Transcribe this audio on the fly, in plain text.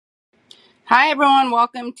Hi, everyone.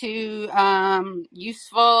 Welcome to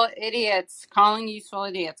Useful Idiots, Calling Useful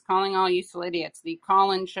Idiots, Calling All Useful Idiots, the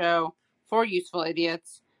call-in show for Useful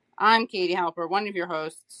Idiots. I'm Katie Halper, one of your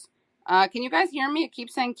hosts. Can you guys hear me? It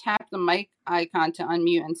keeps saying tap the mic icon to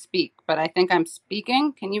unmute and speak, but I think I'm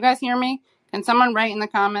speaking. Can you guys hear me? Can someone write in the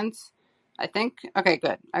comments? I think. Okay,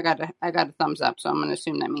 good. I got a thumbs up, so I'm going to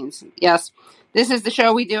assume that means yes. This is the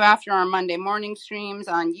show we do after our Monday morning streams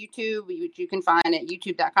on YouTube, which you can find at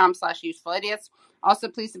youtube.com/usefulidiots. Also,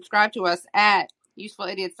 please subscribe to us at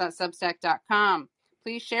usefulidiots.substack.com.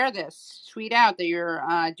 Please share this. Tweet out that you're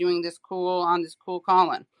doing this cool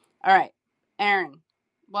call-in. All right, Aaron,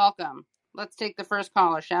 welcome. Let's take the first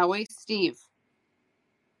caller, shall we? Steve.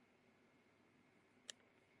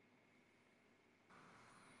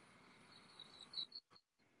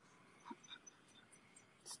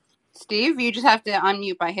 Steve, you just have to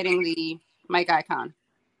unmute by hitting the mic icon.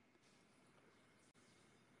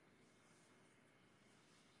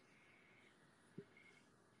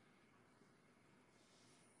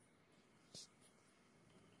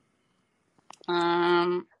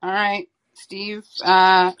 All right, Steve.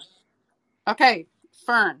 Okay,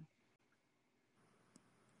 Fern.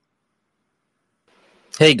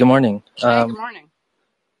 Hey, good morning. Hey, good morning.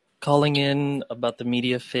 Calling in about the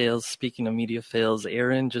media fails. Speaking of media fails,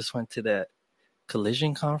 Aaron just went to that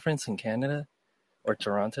Collision conference in Canada or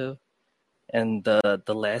Toronto, and the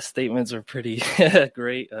last statements were pretty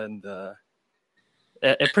great, and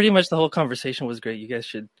pretty much the whole conversation was great. You guys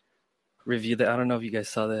should review that. I don't know if you guys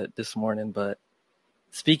saw that this morning, but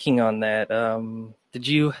speaking on that, Aaron, did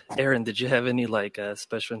you have any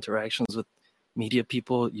special interactions with media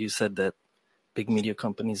people? You said that big media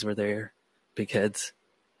companies were there, big heads,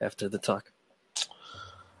 after the talk.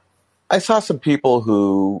 I saw some people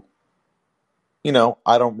who,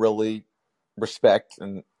 I don't really respect,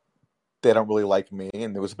 and they don't really like me,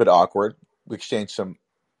 and it was a bit awkward. We exchanged some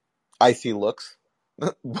icy looks,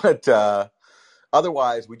 but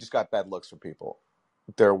otherwise, we just got bad looks from people.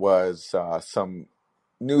 There was some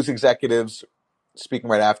news executives speaking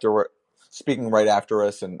right after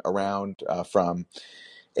us and around from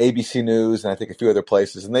ABC News and I think a few other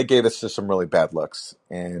places, and they gave us just some really bad looks.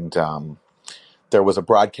 And there was a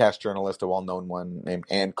broadcast journalist, a well-known one named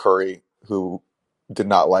Ann Curry, who did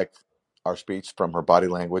not like our speech from her body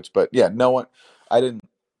language. But yeah, we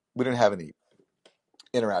didn't have any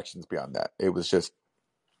interactions beyond that. It was just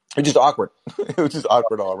awkward. It was just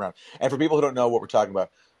awkward all around. And for people who don't know what we're talking about,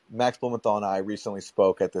 Max Blumenthal and I recently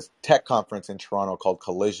spoke at this tech conference in Toronto called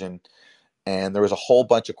Collision. And there was a whole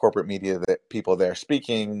bunch of corporate media people there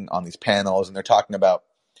speaking on these panels, and they're talking about,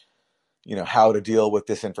 how to deal with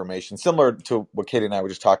disinformation, similar to what Katie and I were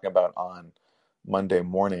just talking about on Monday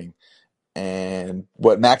morning. And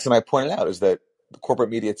what Max and I pointed out is that the corporate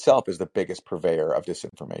media itself is the biggest purveyor of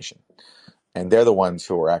disinformation. And they're the ones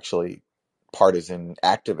who are actually partisan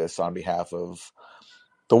activists on behalf of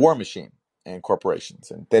the war machine and corporations.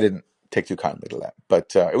 And they didn't take too kindly to that.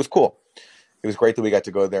 But it was cool. It was great that we got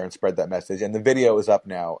to go there and spread that message. And the video is up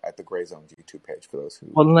now at the Gray Zone's YouTube page for those who...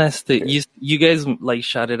 One last thing. You guys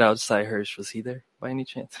shouted out Cy Hirsch. Was he there by any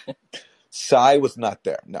chance? Cy was not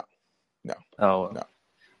there. No. Oh. No.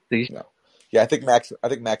 No. Yeah, I think Max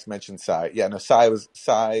mentioned Cy. Yeah, no, Cy was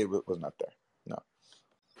not there. No.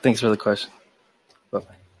 Thanks for the question. Bye-bye.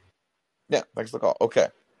 Yeah, thanks for the call. Okay.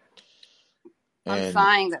 I'm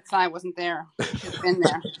sighing that Cy wasn't there. He should have been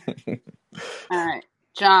there. All right.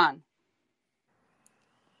 John.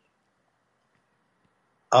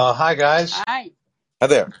 Hi, guys. Hi. Hi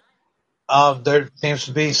there. There seems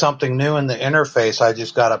to be something new in the interface. I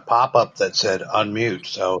just got a pop-up that said unmute,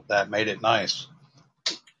 so that made it nice.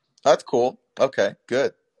 That's cool. Okay,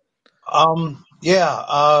 good. Well,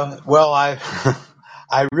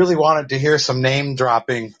 I really wanted to hear some name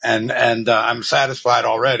dropping, and I'm satisfied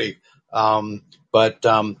already. My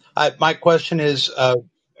question is,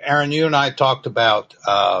 Aaron, you and I talked about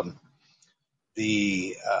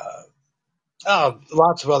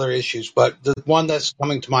lots of other issues, but the one that's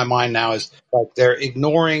coming to my mind now is they're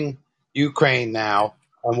ignoring Ukraine now,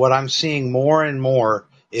 and what I'm seeing more and more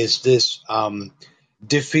is this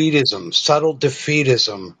defeatism, subtle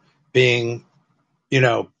defeatism being,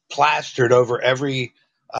 plastered over every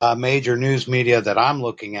major news media that I'm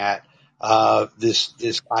looking at.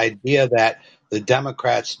 This idea that the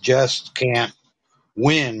Democrats just can't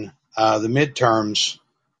win the midterms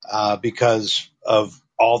because of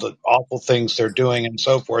all the awful things they're doing and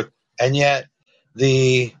so forth. And yet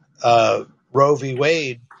the Roe v.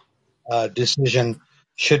 Wade decision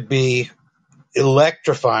should be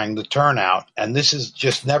electrifying the turnout. And this is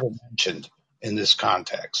just never mentioned in this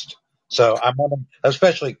context. So I'm wondering,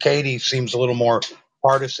 especially Katie seems a little more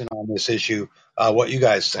partisan on this issue, what you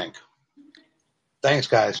guys think. Thanks,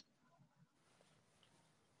 guys.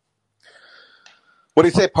 What do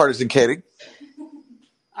you say, partisan Katie?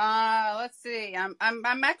 Let's see. I'm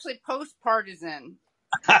actually post-partisan.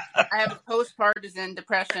 I have a post-partisan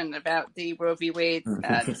depression about the Roe v. Wade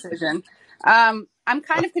decision. I'm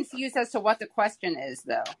kind of confused as to what the question is,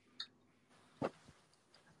 though.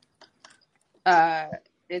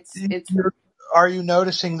 Are you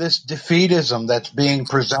noticing this defeatism that's being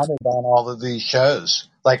presented on all of these shows?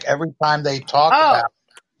 Like every time they talk about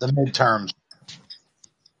the midterms.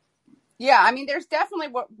 Yeah, I mean, there's definitely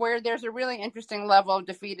where there's a really interesting level of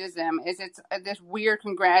defeatism. It's this weird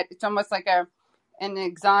It's almost like an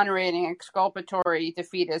exonerating, exculpatory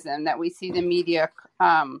defeatism that we see the media,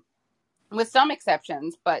 with some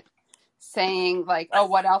exceptions, but saying like, "Oh,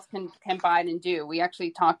 what else can Biden do?" We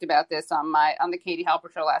actually talked about this on the Katie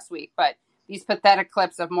Halper show last week. But these pathetic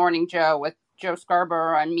clips of Morning Joe with Joe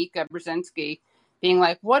Scarborough and Mika Brzezinski being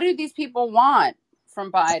like, "What do these people want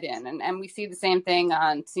from Biden?" And we see the same thing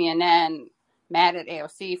on CNN, mad at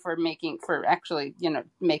AOC for making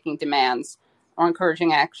demands or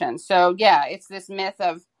encouraging action. So yeah, it's this myth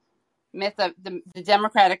of the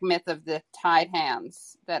democratic myth of the tied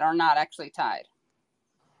hands that are not actually tied.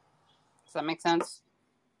 Does that make sense?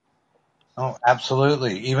 Oh,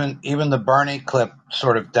 absolutely. Even the Bernie clip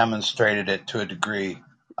sort of demonstrated it to a degree.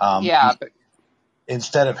 But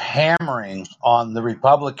instead of hammering on the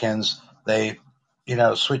Republicans, they,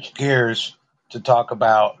 switched gears to talk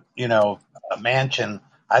about, Manchin.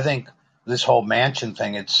 I think this whole Manchin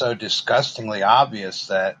thing, it's so disgustingly obvious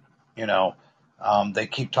that, they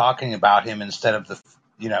keep talking about him instead of the,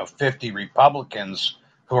 50 Republicans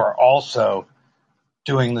who are also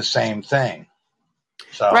doing the same thing.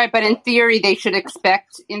 So. Right, but in theory, they should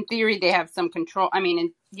expect. In theory, they have some control. I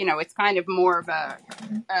mean, it's kind of more of a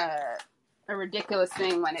ridiculous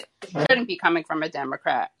thing when it shouldn't be coming from a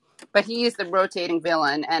Democrat. But he is the rotating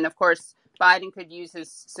villain, and of course, Biden could use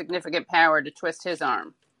his significant power to twist his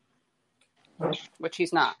arm, which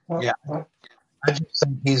he's not. Yeah, I just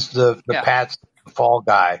think he's the Pat's fall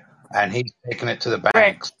guy, and he's taking it to the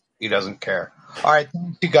banks. Right. He doesn't care. All right,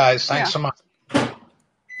 thank you guys. Thanks so much.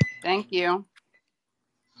 Thank you.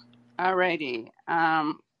 All righty.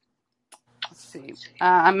 Let's see.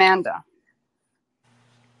 Amanda.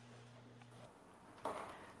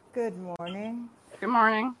 Good morning. Good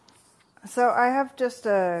morning. So I have just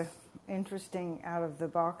a interesting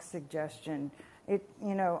out-of-the-box suggestion.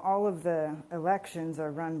 All of the elections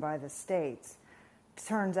are run by the states.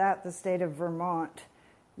 Turns out the state of Vermont,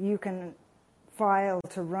 you can file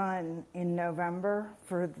to run in November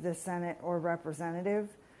for the Senate or representative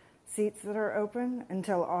seats that are open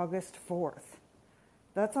until August 4th.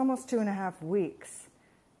 That's almost 2.5 weeks.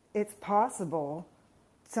 It's possible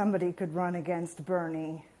somebody could run against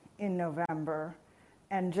Bernie in November,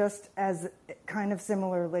 and just as kind of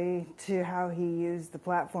similarly to how he used the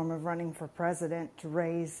platform of running for president to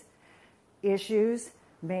raise issues,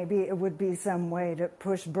 maybe it would be some way to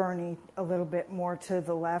push Bernie a little bit more to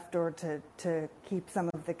the left, or to keep some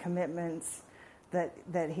of the commitments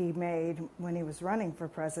that he made when he was running for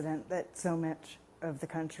president that so much of the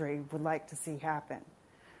country would like to see happen.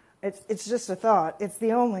 It's just a thought. It's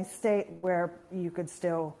the only state where you could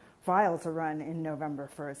still file to run in November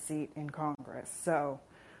for a seat in Congress. So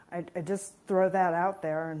I just throw that out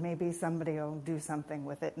there, and maybe somebody will do something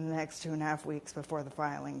with it in the next 2.5 weeks before the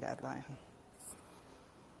filing deadline.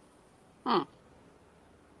 I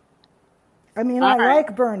mean, I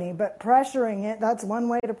like Bernie, but pressuring it, that's one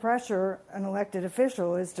way to pressure an elected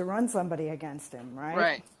official, is to run somebody against him, right?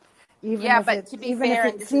 Right. Even if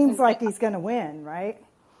it seems like he's going to win, right?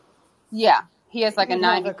 Yeah. He has like a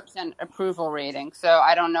 90% approval rating, so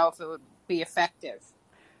I don't know if it would be effective.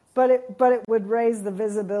 But it would raise the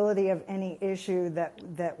visibility of any issue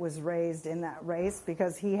that was raised in that race,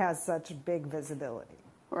 because he has such big visibility.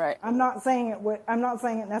 Right. I'm not saying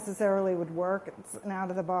it necessarily would work. It's an out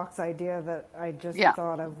of the box idea that I just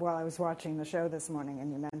thought of while I was watching the show this morning,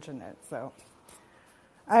 and you mentioned it. So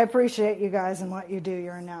I appreciate you guys and what you do.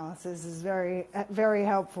 Your analysis is very, very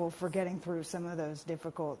helpful for getting through some of those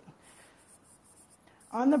difficult.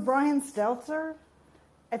 On the Brian Stelter,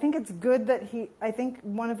 I think it's good that I think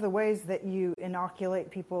one of the ways that you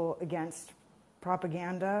inoculate people against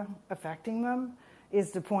propaganda affecting them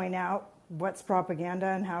is to point out what's propaganda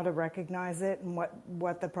and how to recognize it and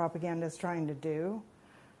what the propaganda is trying to do.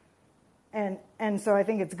 And so I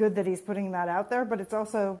think it's good that he's putting that out there, but it's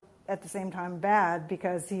also at the same time bad,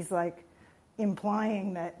 because he's like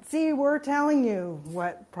implying that, see, we're telling you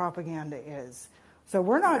what propaganda is. So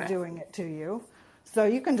we're not doing it to you. So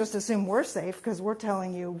you can just assume we're safe because we're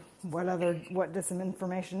telling you what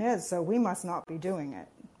disinformation is. So we must not be doing it,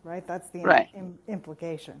 right? That's the Right.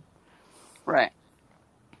 implication. Right.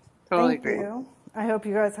 Totally Thank agree. you. I hope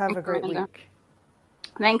you guys have Thanks, a great Amanda. week.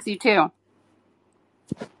 Thanks, you too.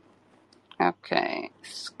 Okay,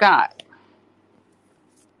 Scott.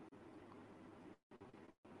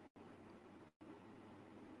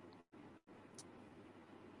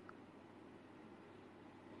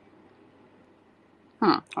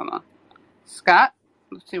 Hold on. Scott?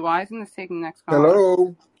 Let's see, why isn't this taking the next caller?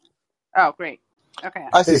 Hello. Oh, great. Okay.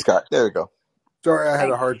 I see Hey, Scott. There we go. sorry, I had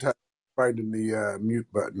a Thank hard time finding the mute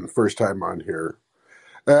button first time on here.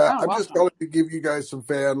 Oh, I'm just welcome. calling to give you guys some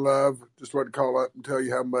fan love. Just want to call up and tell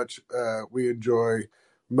you how much we enjoy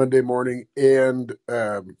Monday morning and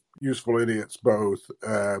Useful Idiots both.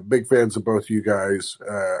 Big fans of both you guys,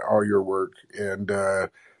 all your work, and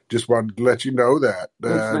just wanted to let you know that.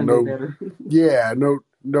 Yeah,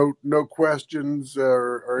 no questions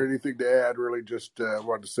or anything to add. Really, just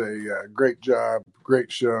wanted to say great job,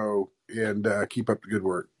 great show, and keep up the good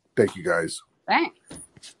work. Thank you, guys. Thanks.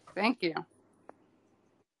 Thank you.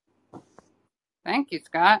 Thank you,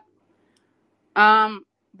 Scott.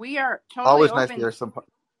 We are totally Always open. nice to hear some.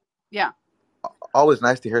 Yeah. Always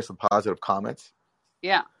nice to hear some positive comments.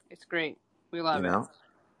 Yeah, it's great. We love You it. know,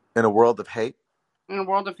 in a world of hate. In a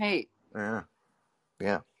world of hate. Yeah.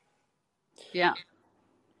 Yeah.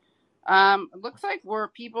 It looks like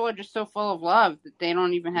people are just so full of love that they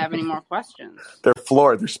don't even have any more questions. They're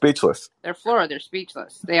floored. They're speechless. They're floored. They're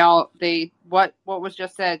speechless. What was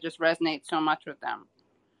just said just resonates so much with them.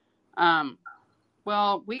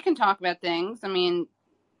 Well, we can talk about things. I mean,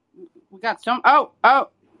 we got some. Oh,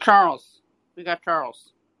 Charles. We got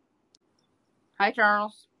Charles. Hi,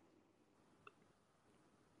 Charles.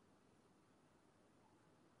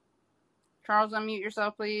 Charles, unmute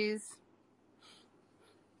yourself, please.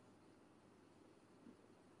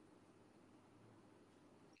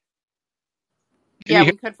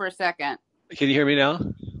 We could for a second. Can you hear me now?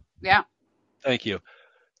 Yeah. Thank you.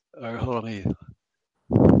 All right, hold on.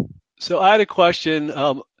 So I had a question.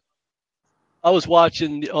 I was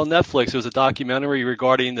watching on Netflix. There was a documentary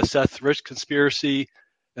regarding the Seth Rich conspiracy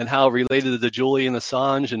and how it related to Julian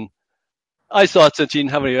Assange. And I thought, since you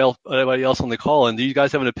didn't have anybody else on the call, and do you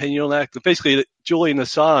guys have an opinion on that? But basically, Julian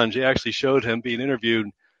Assange, they actually showed him being interviewed,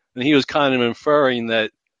 and he was kind of inferring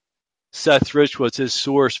that Seth Rich was his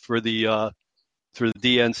source for the through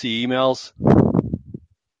the DNC emails.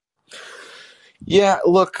 Yeah,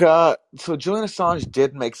 look, so Julian Assange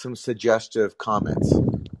did make some suggestive comments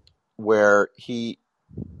where he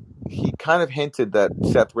kind of hinted that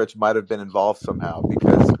Seth Rich might have been involved somehow,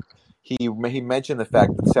 because he mentioned the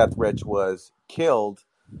fact that Seth Rich was killed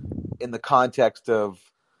in the context of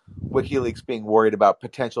WikiLeaks being worried about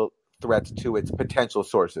potential threats to its potential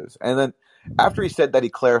sources. And then after he said that, he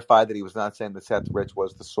clarified that he was not saying that Seth Rich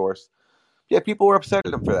was the source. Yeah, people were upset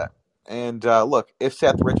at him for that. And look, if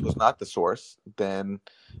Seth Rich was not the source, then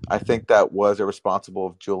I think that was irresponsible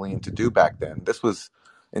of Julian to do back then. This was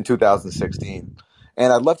in 2016.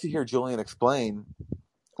 And I'd love to hear Julian explain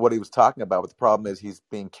what he was talking about. But the problem is he's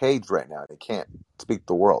being caged right now. He can't speak to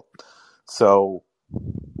the world. So,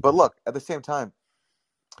 but look, at the same time,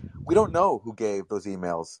 we don't know who gave those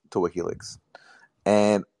emails to WikiLeaks.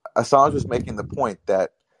 And Assange was making the point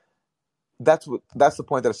that that's the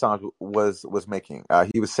point that Assange was making.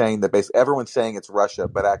 He was saying that basically everyone's saying it's Russia,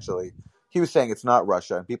 but actually he was saying it's not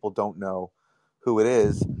Russia, and people don't know who it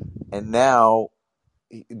is. And now,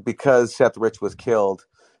 because Seth Rich was killed,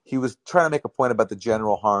 he was trying to make a point about the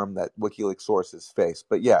general harm that WikiLeaks sources face.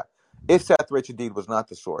 But yeah, if Seth Rich indeed was not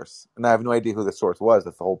the source, and I have no idea who the source was,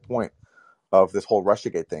 that's the whole point of this whole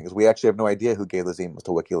Russiagate thing, is we actually have no idea who gave those emails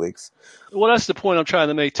to WikiLeaks. Well, that's the point I'm trying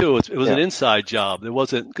to make too. It was an inside job. It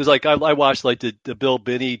wasn't, because like I watched like the Bill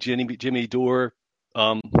Binney, Jimmy Dore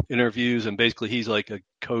interviews, and basically he's like a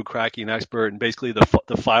code cracking expert, and basically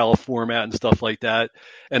the file format and stuff like that.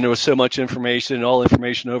 And there was so much information, all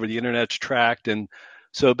information over the internet's tracked, and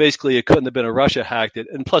so basically it couldn't have been a Russia hacked it.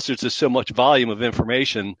 And plus, there's just so much volume of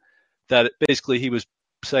information that basically he was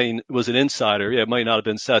saying it was an insider. Yeah, it might not have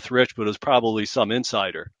been Seth Rich, but it was probably some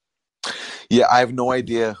insider. Yeah, I have no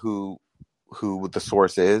idea who the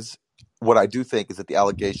source is. What I do think is that the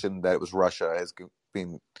allegation that it was Russia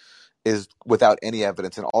is without any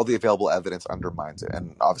evidence, and all the available evidence undermines it.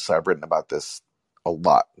 And obviously, I've written about this a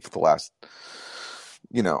lot for the last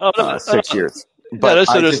 6 years. But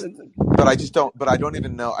I don't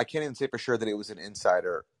even know. I can't even say for sure that it was an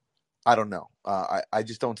insider. I don't know. I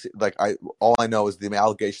just don't see, all I know is the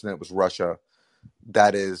allegation that it was Russia.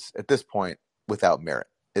 That is, at this point, without merit.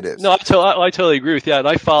 It is. No, I totally agree with that. And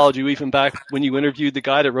I followed you even back when you interviewed the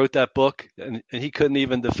guy that wrote that book, and he couldn't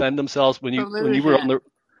even defend himself when you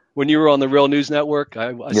were on the Real News Network.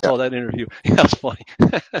 I saw that interview. That was funny.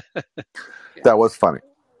 That was funny.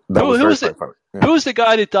 That was very funny. Yeah. Who was the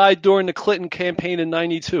guy that died during the Clinton campaign in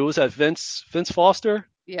 '92? Was that Vince Foster?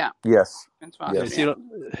 Yeah. Yes. Vince Foster. Yes.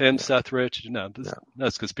 Him, Seth Rich. No,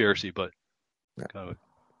 that's conspiracy, but.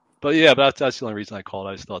 But yeah, that's the only reason I called.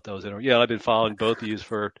 I just thought that was interesting. Yeah, I've been following both of you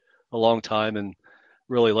for a long time and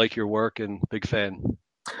really like your work and big fan.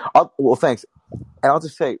 Well, thanks. And I'll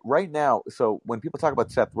just say right now, so when people talk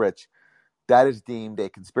about Seth Rich, that is deemed a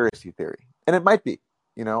conspiracy theory. And it might be.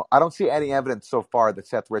 I don't see any evidence so far that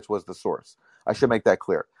Seth Rich was the source. I should make that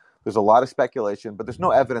clear. There's a lot of speculation, but there's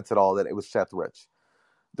no evidence at all that it was Seth Rich.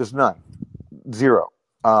 There's none. Zero.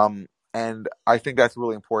 And I think that's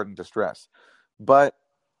really important to stress. But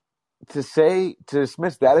to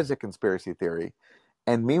dismiss that as a conspiracy theory,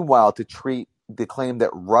 and meanwhile to treat the claim that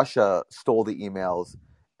Russia stole the emails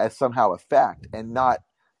as somehow a fact and not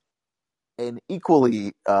an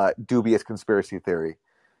equally dubious conspiracy theory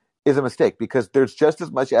is a mistake, because there's just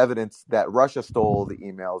as much evidence that Russia stole the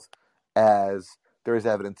emails as there is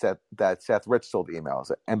evidence that Seth Rich stole the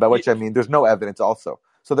emails, and by which I mean there's no evidence also.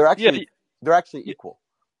 So they're actually equal.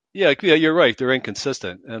 Yeah, you're right. They're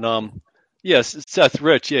inconsistent, and yes, Seth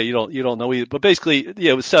Rich. Yeah, you don't know either. But basically,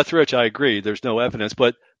 yeah, with Seth Rich, I agree. There's no evidence,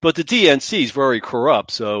 but the DNC is very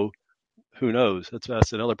corrupt. So who knows?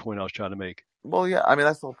 That's another point I was trying to make. Well, yeah, I mean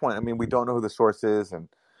that's the whole point. I mean, we don't know who the source is, and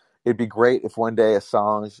it'd be great if one day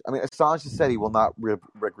Assange has said he will not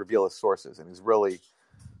reveal his sources, and he's really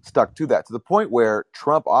stuck to that, to the point where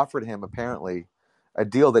Trump offered him apparently a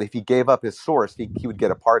deal that if he gave up his source, he would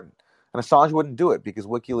get a pardon. And Assange wouldn't do it because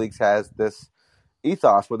WikiLeaks has this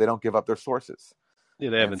ethos where they don't give up their sources. Yeah,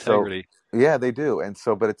 they have integrity. So, yeah, they do. And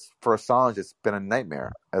so, but it's for Assange, it's been a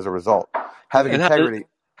nightmare as a result. Having integrity.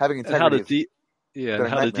 And how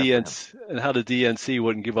the DNC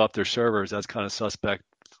wouldn't give up their servers, that's kind of suspect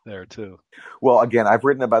there too. Well, again, I've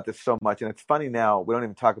written about this so much, and it's funny now, we don't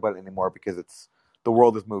even talk about it anymore because the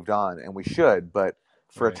world has moved on, and we should, but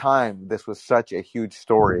for a time, this was such a huge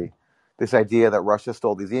story, this idea that Russia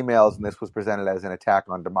stole these emails, and this was presented as an attack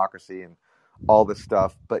on democracy and all this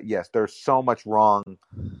stuff. But yes, there's so much wrong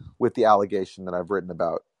with the allegation that I've written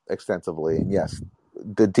about extensively. And yes,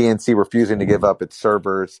 the DNC refusing to give up its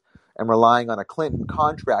servers and relying on a Clinton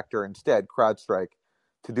contractor instead, CrowdStrike,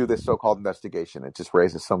 to do this so-called investigation. It just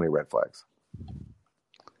raises so many red flags.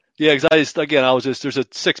 Yeah, because there's a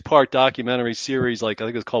 6-part documentary series, I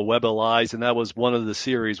think it's called Web of Lies, and that was one of the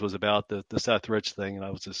series was about the Seth Rich thing, and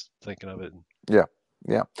I was just thinking of it. Yeah.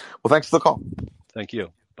 Well, thanks for the call. Thank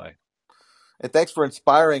you. Bye. And thanks for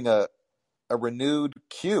inspiring a renewed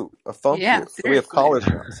queue, a phone queue. Seriously. We have callers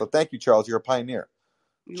now. So thank you, Charles. You're a pioneer.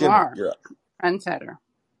 Jimmy, you're up. Trendsetter.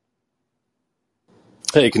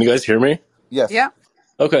 Hey, can you guys hear me? Yes. Yeah.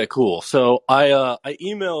 Okay, cool. So I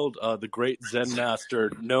emailed the great Zen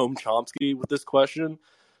master Noam Chomsky with this question,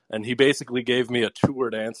 and he basically gave me a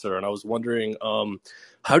 2-word answer. And I was wondering,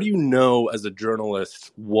 how do you know as a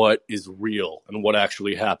journalist what is real and what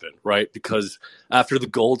actually happened, right? Because after the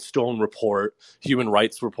Goldstone report, human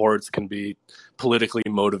rights reports can be politically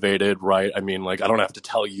motivated, right? I mean, I don't have to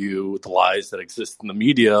tell you the lies that exist in the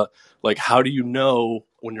media. How do you know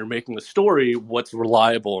when you're making a story what's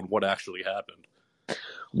reliable and what actually happened?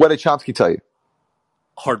 What did Chomsky tell you?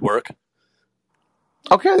 Hard work.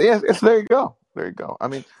 Okay, yes, there you go. I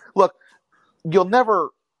mean, look, you'll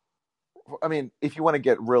never, if you want to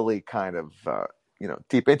get really kind of,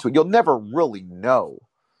 deep into it, you'll never really know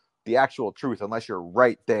the actual truth unless you're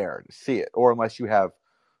right there to see it, or unless you have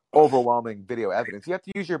overwhelming video evidence. You have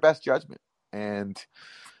to use your best judgment. And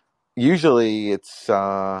usually it's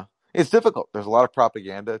difficult. There's a lot of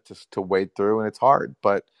propaganda to wade through, and it's hard,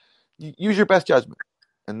 but use your best judgment.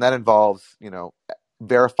 And that involves,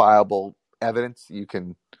 verifiable evidence you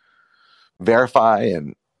can verify,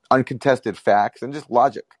 and uncontested facts, and just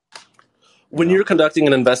logic. When you're conducting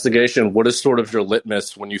an investigation, what is sort of your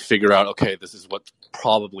litmus when you figure out, okay, this is what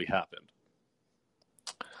probably happened?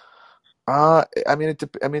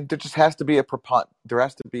 There just has to be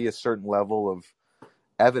a certain level of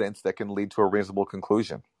evidence that can lead to a reasonable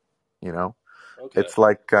conclusion. Okay. It's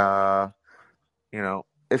like,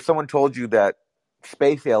 if someone told you that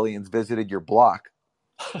space aliens visited your block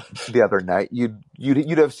the other night, you'd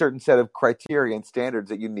have a certain set of criteria and standards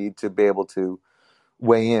that you need to be able to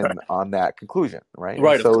weigh in on that conclusion, right?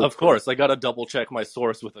 Right, so, of course. I got to double check my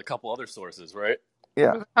source with a couple other sources, right?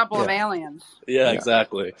 Yeah. With a couple of aliens. Yeah,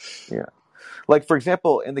 exactly. Yeah. For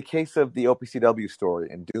example, in the case of the OPCW story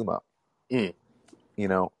in Duma,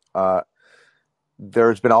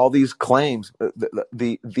 there's been all these claims.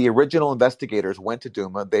 The original investigators went to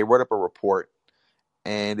Duma. They wrote up a report,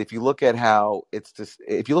 and if you look at how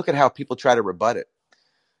people try to rebut it,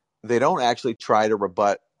 they don't actually try to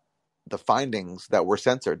rebut the findings that were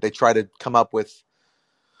censored. They try to come up with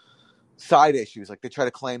side issues. Like they try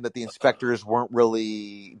to claim that the inspectors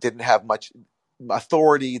didn't have much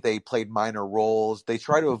authority. They played minor roles. They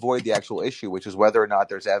try to avoid the actual issue, which is whether or not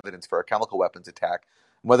there's evidence for a chemical weapons attack,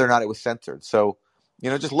 whether or not it was censored. So,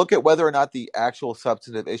 just look at whether or not the actual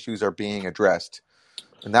substantive issues are being addressed,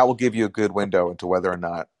 and that will give you a good window into whether or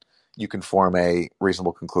not you can form a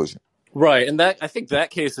reasonable conclusion. Right, and I think that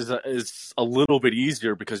case is a little bit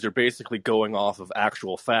easier because you're basically going off of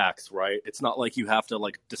actual facts, right? It's not like you have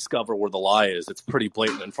to discover where the lie is. It's pretty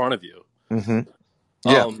blatant in front of you. Mm-hmm.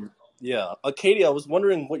 Yeah. Yeah. Katie, I was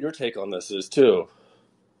wondering what your take on this is too.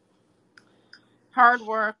 Hard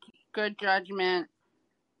work, good judgment.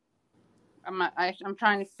 I'm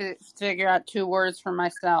trying to figure out 2 words for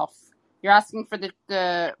myself. You're asking for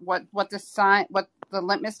the what the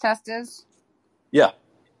litmus test is? Yeah.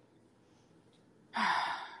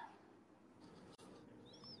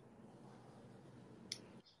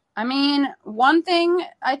 I mean, one thing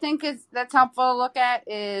I think that's helpful to look at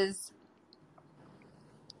is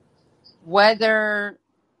whether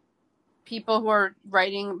people who are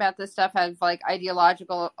writing about this stuff have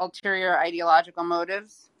ulterior ideological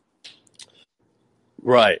motives.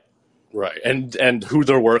 Right. And who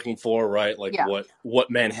they're working for, right? Yeah.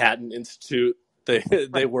 What Manhattan Institute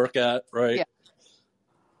they work at, right? Yeah.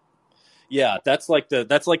 Yeah, that's like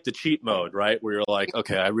the cheat mode, right? Where you're like,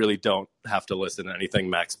 okay, I really don't have to listen to anything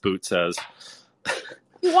Max Boot says.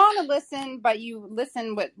 You want to listen, but you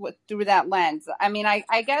listen with through that lens. I mean,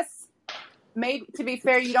 I guess maybe to be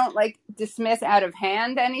fair, you don't dismiss out of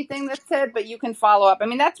hand anything that's said, but you can follow up. I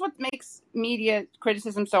mean, that's what makes media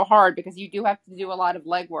criticism so hard, because you do have to do a lot of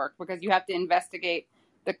legwork, because you have to investigate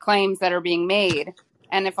the claims that are being made.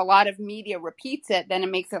 And if a lot of media repeats it, then it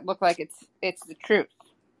makes it look like it's the truth.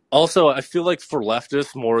 Also, I feel like for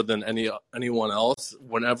leftists more than anyone else,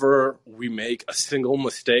 whenever we make a single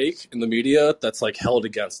mistake in the media, that's held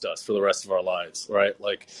against us for the rest of our lives, right?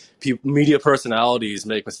 Media personalities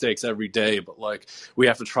make mistakes every day, but we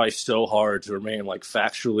have to try so hard to remain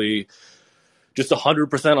factually just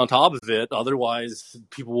 100% on top of it. Otherwise,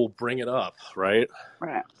 people will bring it up, right?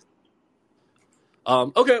 Right.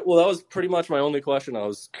 Okay, well, that was pretty much my only question I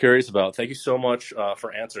was curious about. Thank you so much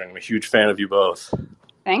for answering. I'm a huge fan of you both.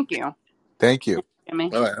 Thank you. Thank you.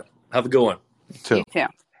 Jimmy. All right. Have a good one. You too.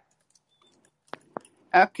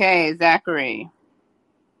 Okay, Zachary.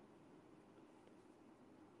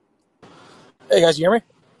 Hey guys, you hear me?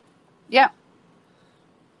 Yeah.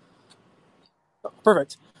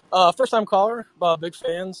 Perfect. First time caller, big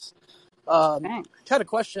fans. Thanks. Had a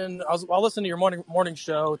question. I listened to your morning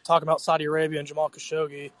show talking about Saudi Arabia and Jamal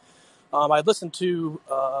Khashoggi. I listened to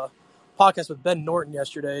a podcast with Ben Norton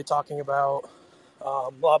yesterday talking about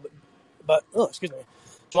Jamal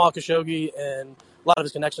Khashoggi and a lot of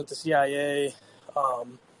his connections to CIA.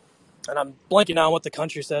 And I'm blanking on what the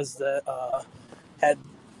country says that had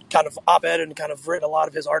kind of op-ed and kind of written a lot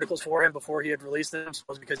of his articles for him before he had released them,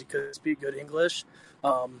 because he could speak good English.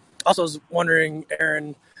 Also, I was wondering,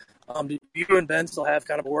 Aaron, do you and Ben still have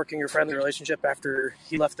kind of a working or friendly relationship after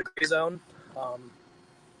he left the gray zone?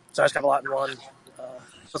 So I just have a lot in one.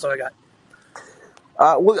 That's what I got.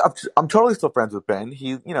 Well, I'm totally still friends with Ben.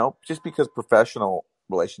 He, just because professional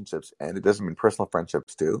relationships end, it doesn't mean personal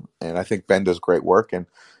friendships do. And I think Ben does great work. And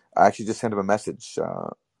I actually just sent him a message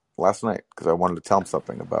last night because I wanted to tell him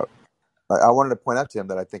something about. I wanted to point out to him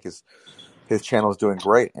that I think his channel is doing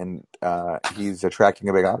great, and he's attracting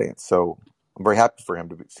a big audience. So I'm very happy for him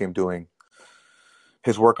to see him doing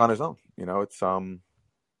his work on his own.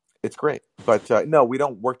 It's great. But no, we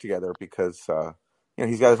don't work together because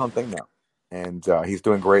he's got his own thing now, and he's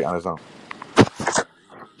doing great on his own.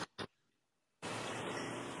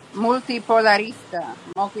 Multipolarista.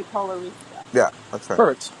 Yeah, that's right.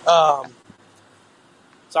 Perfect.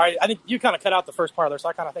 Sorry, I think you kind of cut out the first part there, so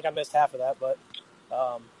I kind of think I missed half of that. But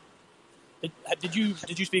did you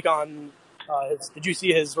speak on? Did you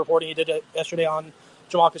see his reporting he did yesterday on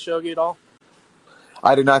Jamal Khashoggi at all?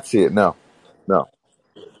 I did not see it. No.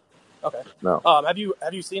 Okay. No. Have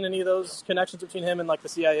you seen any of those connections between him and the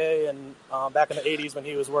CIA and back in the 80s when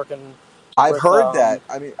he was working? I've heard that.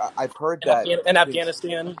 I mean, I've heard that in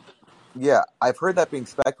Afghanistan. Yeah, I've heard that being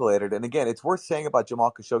speculated. And again, it's worth saying about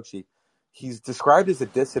Jamal Khashoggi, he's described as a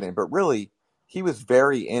dissident, but really he was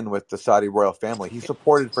very in with the Saudi royal family. He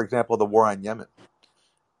supported, for example, the war on Yemen.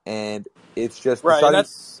 And it's just right.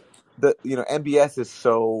 MBS is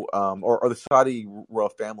so, or the Saudi royal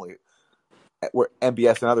family where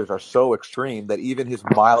MBS and others are so extreme that even his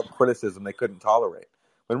mild criticism they couldn't tolerate.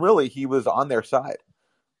 When really he was on their side,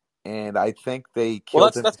 and I think they Well,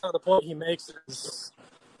 killed him. that's kind of the point he makes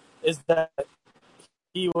is that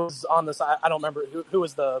he was on the side. I don't remember who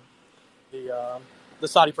was the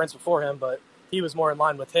Saudi prince before him, but he was more in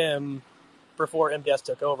line with him before MBS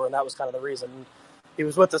took over, and that was kind of the reason he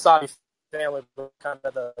was with the Saudi family, but kind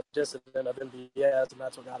of the dissident of MBS, and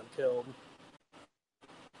that's what got him killed.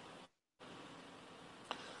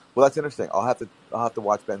 Well, that's interesting. I'll have to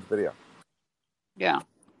watch Ben's video. Yeah.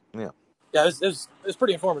 Yeah. Yeah, it was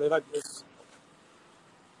pretty informative.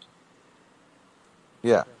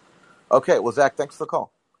 Yeah. Okay. Well, Zach, thanks for the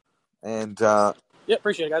call. And yeah,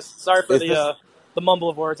 appreciate it, guys. Sorry for the mumble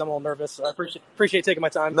of words. I'm a little nervous. So I appreciate taking my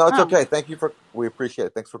time. No, it's okay. We appreciate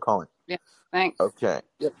it. Thanks for calling. Yeah. Thanks. Okay.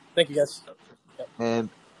 Yep. Thank you, guys. Yep. And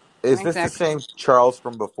is Thanks, this the Zach. same Charles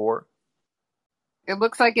from before? It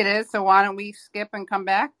looks like it is. So why don't we skip and come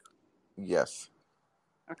back? Yes.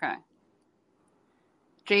 Okay.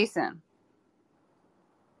 Jason.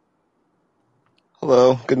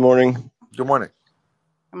 Hello. Good morning. Good morning.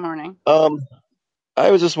 Good morning.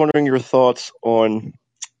 I was just wondering your thoughts on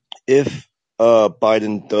if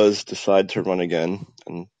Biden does decide to run again,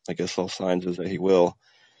 and I guess all signs is that he will.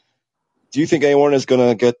 Do you think anyone is going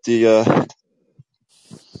to get the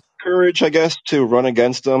courage, I guess, to run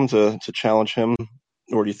against him, to challenge him?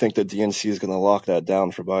 Or do you think the DNC is going to lock that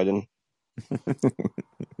down for Biden?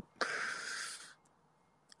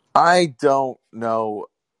 I don't know.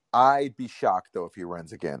 I'd be shocked though if he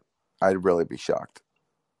runs again. I'd really be shocked.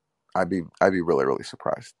 I'd be really, really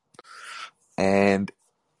surprised. And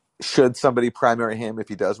should somebody primary him if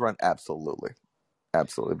he does run? Absolutely.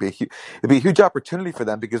 Absolutely. It'd be a huge opportunity for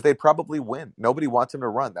them because they'd probably win. Nobody wants him to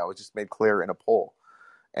run. That was just made clear in a poll.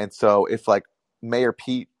 And so if like Mayor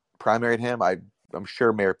Pete primaried him, I'm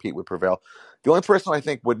sure Mayor Pete would prevail. The only person I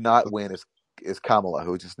think would not win is Kamala,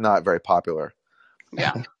 who's just not very popular.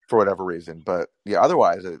 Yeah. For whatever reason. But yeah,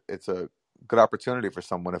 otherwise it's a good opportunity for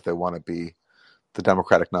someone if they want to be the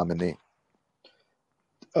Democratic nominee.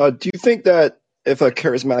 Do you think that if a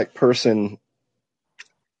charismatic person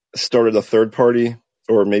started a third party,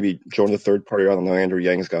 or maybe joined a third party, I don't know, Andrew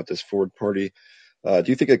Yang's got this Ford party, do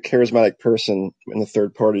you think a charismatic person in the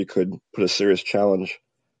third party could put a serious challenge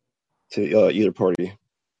to either party?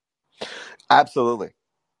 Absolutely.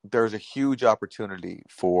 There's a huge opportunity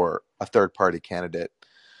for a third party candidate.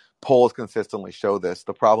 Polls consistently show this.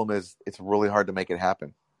 The problem is it's really hard to make it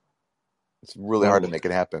happen. It's really hard to make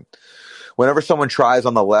it happen. Whenever someone tries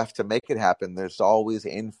on the left to make it happen, there's always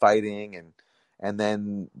infighting and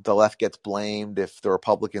then the left gets blamed if the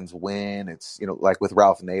Republicans win. It's, like with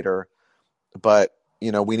Ralph Nader. But,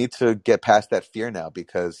 we need to get past that fear now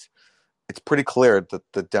because it's pretty clear that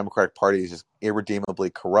the Democratic Party is just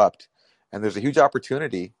irredeemably corrupt. And there's a huge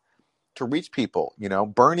opportunity to reach people.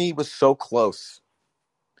 Bernie was so close.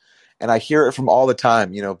 And I hear it from all the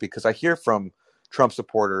time, because I hear from Trump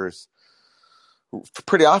supporters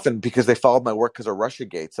pretty often because they followed my work because of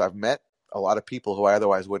Russiagate. So I've met a lot of people who I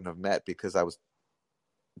otherwise wouldn't have met because I was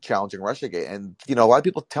challenging Russiagate. And, a lot of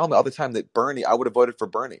people tell me all the time that I would have voted for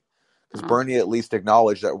Bernie because Bernie at least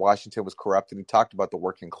acknowledged that Washington was corrupt and he talked about the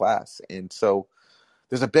working class. And so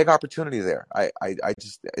there's a big opportunity there. I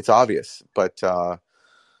just, it's obvious, but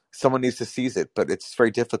someone needs to seize it, but it's very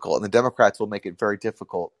difficult. And the Democrats will make it very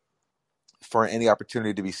difficult for any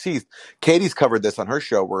opportunity to be seized. Katie's covered this on her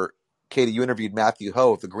show where, Katie, you interviewed Matthew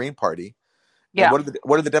Ho of the Green Party. Yeah. And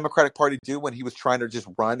what did the Democratic Party do when he was trying to just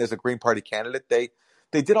run as a Green Party candidate? They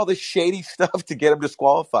did all this shady stuff to get him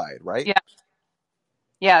disqualified, right? Yeah.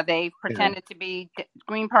 Yeah, they pretended to be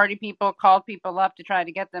Green Party people, called people up to try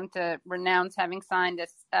to get them to renounce having signed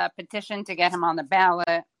a petition to get him on the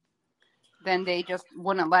ballot. Then they just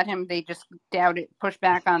wouldn't let him. They just pushed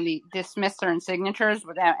back on the dismiss certain signatures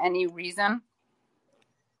without any reason.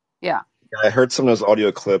 Yeah. I heard some of those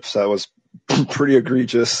audio clips. That was pretty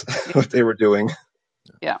egregious what they were doing.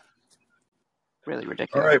 Yeah. Really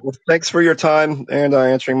ridiculous. All right. Well, thanks for your time and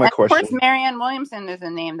answering my question. Of course, Marianne Williamson is a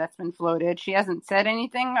name that's been floated. She hasn't said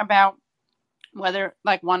anything about whether,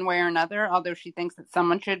 like, one way or another, although she thinks that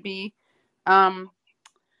someone should be primarying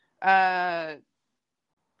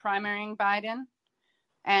Biden.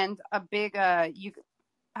 And a big, I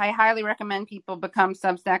highly recommend people become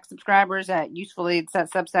Substack subscribers at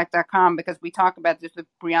usefulidiots.substack.com because we talk about this with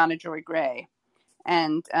Brianna Joy Gray.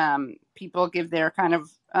 And people give their kind of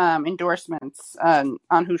endorsements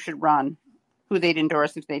on who should run, who they'd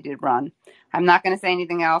endorse if they did run. I'm not going to say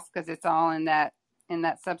anything else because it's all in that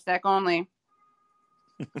Substack only.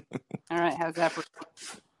 All right, how's that?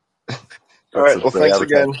 All right, well, thanks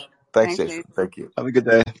again. Thanks, Jason. Thank you. Have a good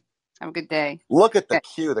day. Have a good day. Look at the Okay.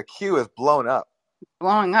 queue. The queue is blown up.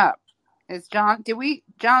 Blowing up. Is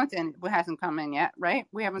Jonathan hasn't come in yet, right?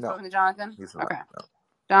 We haven't No, spoken to Jonathan? he's not. Okay. No.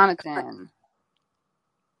 Jonathan.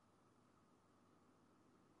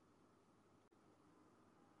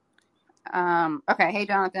 Okay. Hey,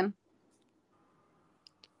 Jonathan.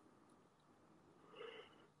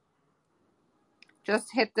 Just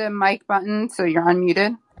hit the mic button so you're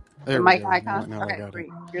unmuted. There The we mic go. icon. Now I Okay, got it. great.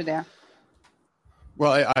 You're there.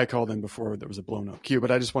 Well, I called in before there was a blown up queue, but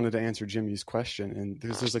I just wanted to answer Jimmy's question. And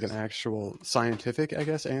there's like an actual scientific, I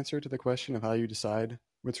guess, answer to the question of how you decide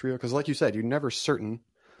what's real. Because like you said, you're never certain.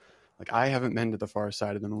 Like I haven't been to the far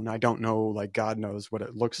side of the moon. I don't know, like God knows what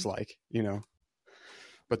it looks like, you know.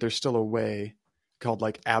 But there's still a way called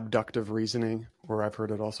like abductive reasoning, or I've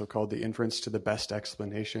heard it also called the inference to the best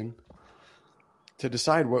explanation, to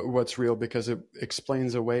decide what's real because it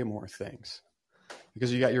explains away more things.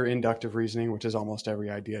 Because you got your inductive reasoning, which is almost every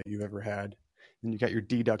idea you've ever had. And you got your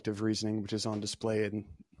deductive reasoning, which is on display in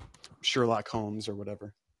Sherlock Holmes or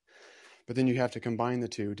whatever. But then you have to combine the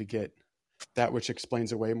two to get that which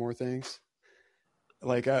explains away more things.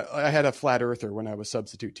 Like I had a flat earther when I was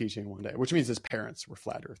substitute teaching one day, which means his parents were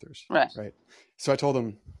flat earthers. Right. So I told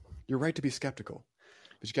him, you're right to be skeptical,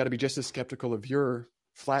 but you got to be just as skeptical of your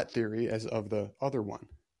flat theory as of the other one.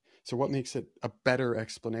 So what makes it a better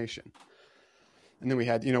explanation? And then we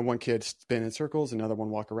had, one kid spin in circles, another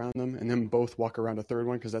one walk around them, and then both walk around a third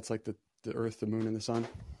one because that's like the earth, the moon, and the sun.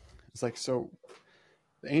 It's like, so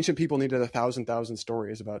the ancient people needed 1,000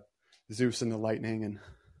 stories about Zeus and the lightning and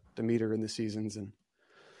Demeter and the seasons and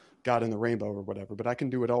God and the rainbow or whatever. But I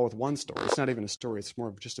can do it all with one story. It's not even a story. It's more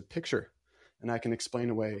of just a picture. And I can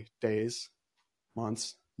explain away days,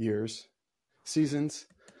 months, years, seasons,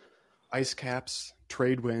 ice caps,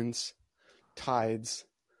 trade winds, tides,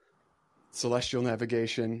 celestial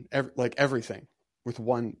navigation, everything with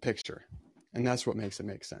one picture. And that's what makes it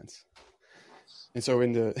make sense. And so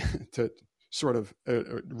to sort of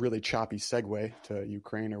a really choppy segue to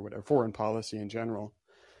Ukraine or whatever, foreign policy in general,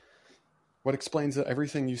 what explains that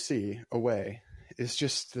everything you see away is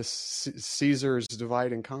just this Caesar's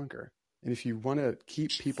divide and conquer. And if you want to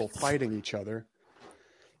keep people fighting each other,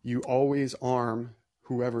 you always arm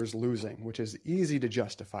whoever's losing, which is easy to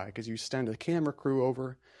justify because you send a camera crew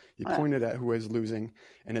over, you point it at who is losing,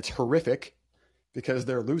 and it's horrific because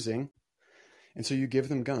they're losing. And so you give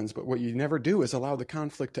them guns. But what you never do is allow the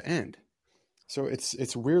conflict to end. So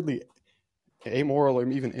it's weirdly amoral or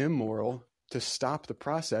even immoral to stop the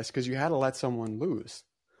process because you had to let someone lose.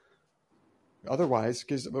 Otherwise,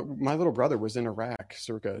 because my little brother was in Iraq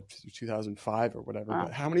circa 2005 or whatever.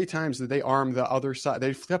 But how many times did they arm the other side?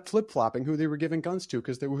 They kept flip-flopping who they were giving guns to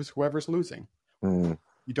because there was whoever's losing. You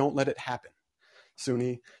don't let it happen.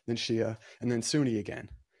 Sunni, then Shia, and then Sunni again.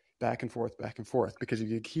 Back and forth, because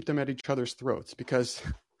you keep them at each other's throats. Because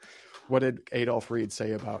what did Adolf Reed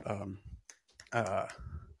say about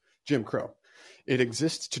Jim Crow? It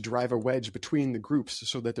exists to drive a wedge between the groups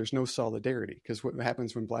so that there's no solidarity. Because what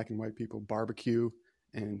happens when black and white people barbecue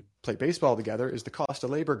and play baseball together is the cost of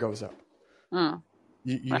labor goes up.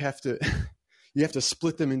 You have to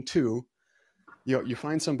split them in two. You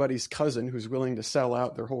find somebody's cousin who's willing to sell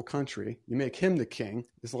out their whole country. You make him the king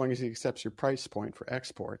as long as he accepts your price point for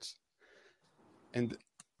exports. And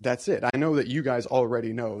that's it. I know that you guys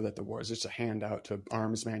already know that the war is just a handout to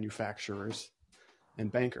arms manufacturers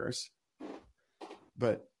and bankers.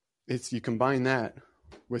 But you combine that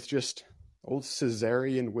with just old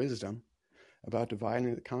Caesarian wisdom about divide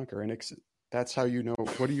and conquer. And that's how you know,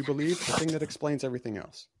 what do you believe? The thing that explains everything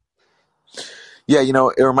else. Yeah,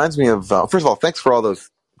 it reminds me of, first of all, thanks for all those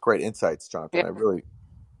great insights, Jonathan. Yeah. I really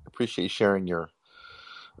appreciate sharing your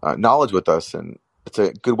knowledge with us. And it's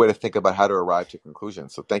a good way to think about how to arrive to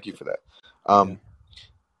conclusions. So thank you for that.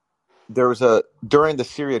 There was during the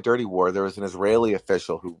Syria dirty war, there was an Israeli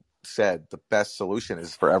official who said the best solution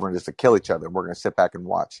is for everyone just to kill each other. And we're going to sit back and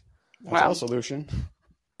watch. That's a solution.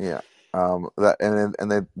 Yeah.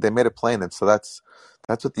 They made it plain. And so that's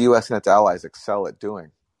what the U.S. and its allies excel at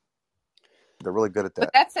doing. They're really good at that.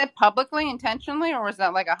 But that's said publicly, intentionally, or was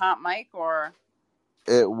that like a hot mic? Or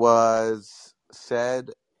it was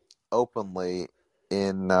said openly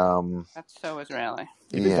in. That's so Israeli.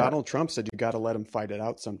 Even Donald Trump said you got to let them fight it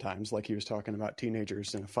out sometimes, like he was talking about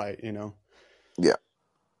teenagers in a fight. Yeah.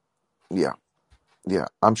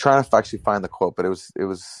 I'm trying to actually find the quote, but it was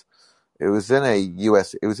in a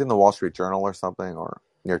U.S. It was in the Wall Street Journal or something, or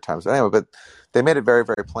New York Times. Anyway, but they made it very,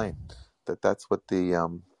 very plain that that's what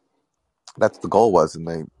the goal was,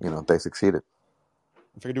 and they succeeded.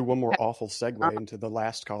 If I could do one more awful segue into the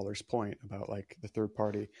last caller's point about like the third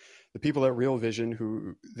party, the people at Real Vision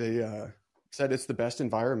who said it's the best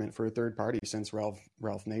environment for a third party since Ralph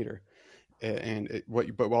Nader.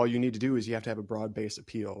 But all you need to do is you have to have a broad-based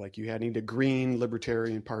appeal. Like you need a green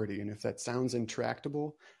libertarian party, and if that sounds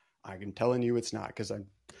intractable, I'm telling you it's not, because I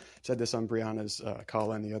said this on Brianna's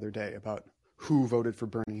call-in the other day about who voted for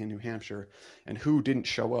Bernie in New Hampshire and who didn't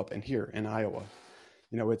show up in Iowa.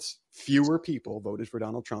 It's fewer people voted for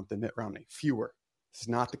Donald Trump than Mitt Romney. Fewer. It's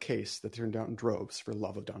not the case that turned out in droves for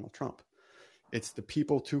love of Donald Trump. It's the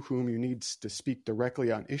people to whom you need to speak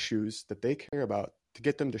directly on issues that they care about to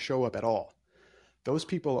get them to show up at all. Those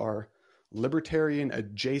people are libertarian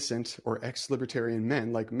adjacent or ex-libertarian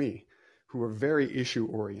men like me who are very issue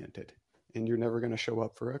oriented. And you're never going to show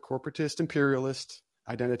up for a corporatist, imperialist,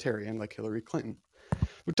 identitarian like Hillary Clinton,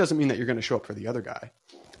 which doesn't mean that you're going to show up for the other guy.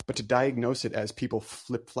 But to diagnose it as people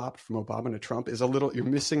flip-flopped from Obama to Trump is you're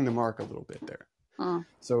missing the mark a little bit there.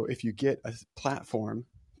 So if you get a platform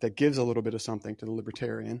that gives a little bit of something to the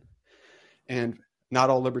libertarian, and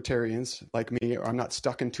not all libertarians like me, I'm not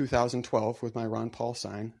stuck in 2012 with my Ron Paul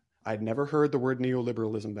sign. I'd never heard the word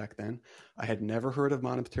neoliberalism back then. I had never heard of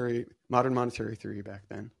modern monetary theory back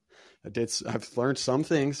then. I've learned some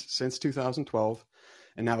things since 2012,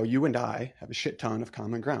 and now you and I have a shit ton of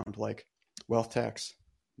common ground, like wealth tax,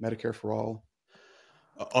 Medicare for all,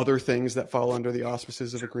 other things that fall under the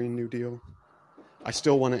auspices of a Green New Deal. I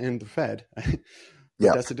still want to end the Fed.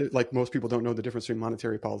 Yeah. That's like most people don't know the difference between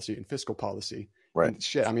monetary policy and fiscal policy. Right. And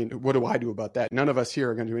shit, I mean, what do I do about that? None of us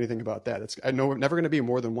here are going to do anything about that. I know we're never going to be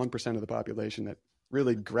more than 1% of the population that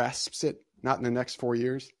really grasps it, not in the next 4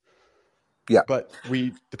 years. Yeah. But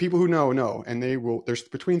the people who know, and there's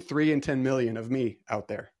between 3 and 10 million of me out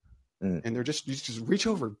there. And they're you just reach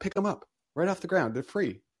over, pick them up right off the ground. They're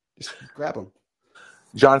free. Just grab them.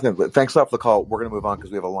 Jonathan, thanks a lot for the call. We're going to move on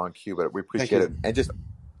because we have a long queue, but we appreciate it. And just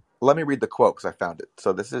let me read the quote because I found it.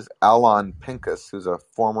 So this is Alon Pincus, who's a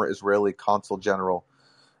former Israeli consul general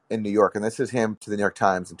in New York. And this is him to the New York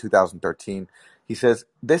Times in 2013. He says,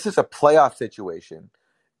 "This is a playoff situation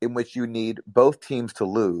in which you need both teams to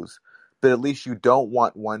lose, but at least you don't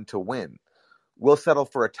want one to win. We'll settle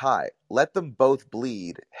for a tie. Let them both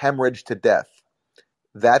bleed, hemorrhage to death."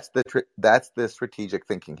 That's the strategic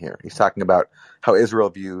thinking here. He's talking about how Israel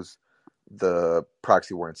views the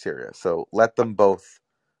proxy war in Syria. So let them both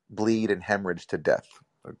bleed and hemorrhage to death.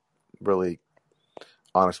 A really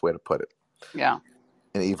honest way to put it. Yeah.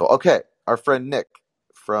 And evil. Okay, our friend Nick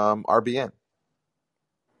from RBN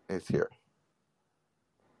is here.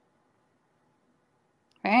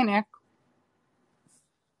 Hey, Nick.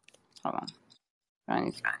 Hold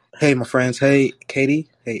on. Hey, my friends. Hey, Katie.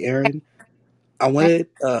 Hey, Aaron. I wanted,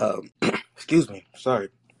 excuse me, sorry.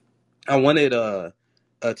 I wanted to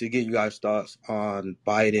get you guys' thoughts on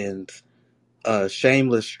Biden's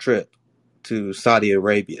shameless trip to Saudi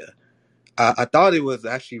Arabia. I thought it was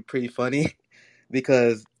actually pretty funny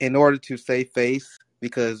because in order to save face,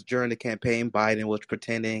 because during the campaign, Biden was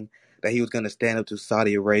pretending that he was going to stand up to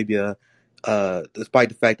Saudi Arabia, despite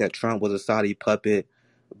the fact that Trump was a Saudi puppet.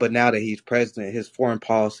 But now that he's president, his foreign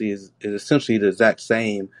policy is essentially the exact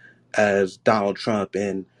same as Donald Trump.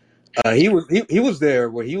 And he was there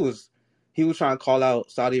where he was trying to call out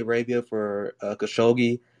Saudi Arabia for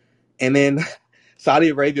Khashoggi, and then Saudi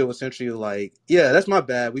Arabia was essentially like, "Yeah, that's my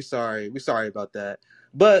bad. We sorry about that."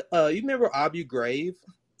 But you remember Abu Ghraib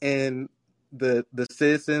and the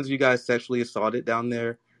citizens you guys sexually assaulted down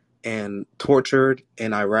there and tortured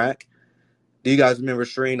in Iraq? Do you guys remember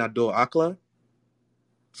Shireen Abdul-Akleh?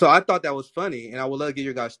 So I thought that was funny, and I would love to get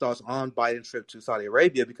your guys' thoughts on Biden's trip to Saudi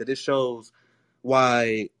Arabia, because this shows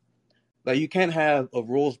why you can't have a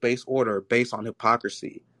rules-based order based on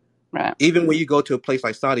hypocrisy. Right. Even when you go to a place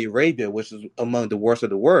like Saudi Arabia, which is among the worst of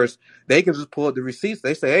the worst, they can just pull up the receipts.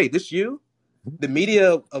 They say, "Hey, this you?" The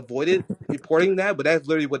media avoided reporting that, but that's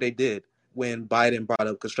literally what they did when Biden brought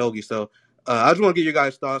up Khashoggi. So I just want to get your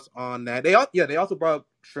guys' thoughts on that. They also brought up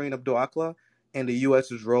Shireen Abdul-Akleh and the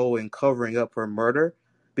U.S.'s role in covering up her murder,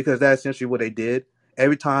 because that's essentially what they did.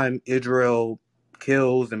 Every time Israel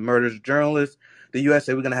kills and murders journalists, the U.S.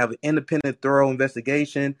 said, "We're going to have an independent, thorough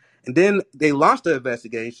investigation." And then they launched the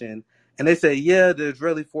investigation, and they say, "Yeah, the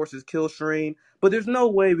Israeli forces killed Shireen, but there's no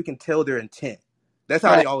way we can tell their intent." That's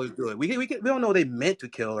how they always do it. We don't know they meant to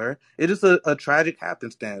kill her. It's just a tragic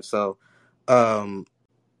happenstance. So I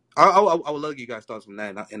would love you guys' thoughts on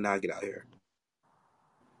that, and now I get out of here.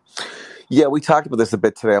 Yeah, we talked about this a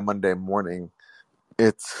bit today on Monday morning.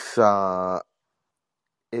 It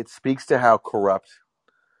speaks to how corrupt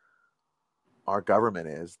our government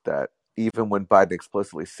is, that even when Biden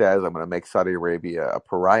explicitly says, "I'm going to make Saudi Arabia a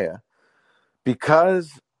pariah,"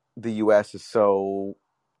 because the U.S. is so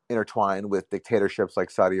intertwined with dictatorships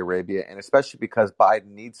like Saudi Arabia, and especially because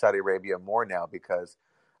Biden needs Saudi Arabia more now because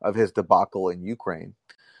of his debacle in Ukraine,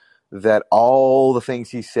 that all the things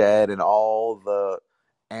he said and all the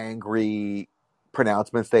angry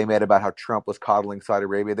pronouncements they made about how Trump was coddling Saudi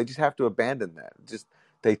Arabia, they just have to abandon that. Just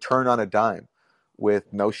they turn on a dime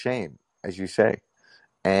with no shame, as you say.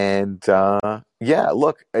 And yeah,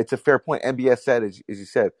 look, it's a fair point. MBS said, as you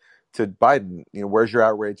said, to Biden, where's your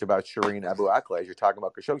outrage about Shireen Abu Akleh as you're talking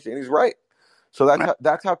about Khashoggi? And he's right. So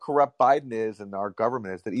that's how corrupt Biden is and our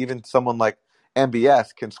government is, that even someone like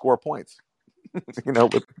MBS can score points.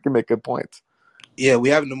 Can make good points. Yeah, we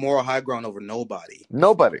have the moral high ground over nobody.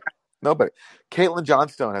 Nobody. Caitlin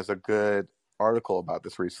Johnstone has a good article about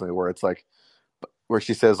this recently, where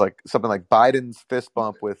she says something like Biden's fist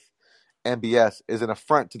bump with MBS is an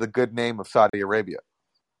affront to the good name of Saudi Arabia.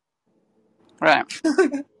 Right.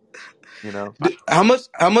 How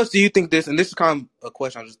much do you think this? And this is kind of a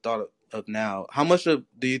question I just thought of now. How much do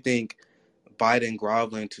you think Biden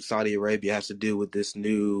groveling to Saudi Arabia has to do with this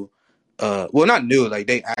new? Well, not new. Like,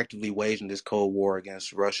 they actively waging this Cold War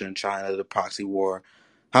against Russia and China, the proxy war.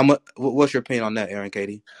 How much? What's your opinion on that, Aaron,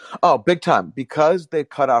 Katie? Oh, big time. Because they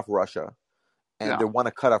cut off Russia, and Yeah. they want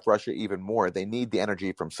to cut off Russia even more. They need the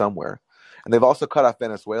energy from somewhere, and they've also cut off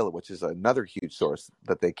Venezuela, which is another huge source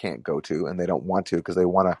that they can't go to, and they don't want to because they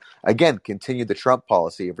want to again continue the Trump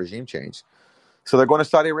policy of regime change. So they're going to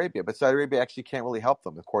Saudi Arabia, but Saudi Arabia actually can't really help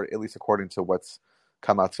them, at least according to what's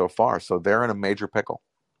come out so far. So they're in a major pickle.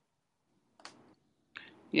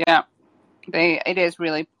 Yeah, it is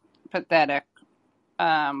really pathetic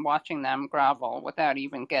watching them grovel without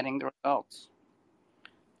even getting the results.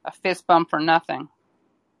 A fist bump for nothing.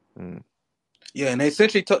 Mm. Yeah, and they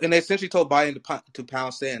essentially told Biden to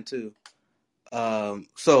pound sand too.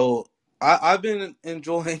 So I've been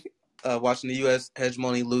enjoying watching the U.S.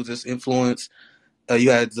 hegemony lose its influence. You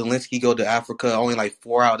had Zelensky go to Africa. Only like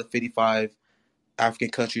 4 out of 55 African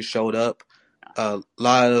countries showed up. A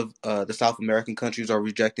lot of the South American countries are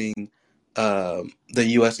rejecting the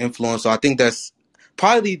U.S. influence. So I think that's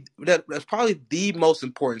probably the most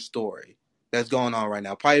important story that's going on right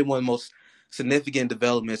now. Probably one of the most significant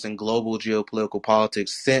developments in global geopolitical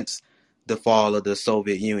politics since the fall of the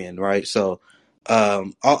Soviet Union, right? So I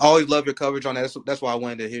always love your coverage on that. That's why I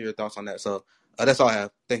wanted to hear your thoughts on that. So that's all I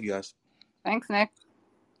have. Thank you, guys. Thanks, Nick.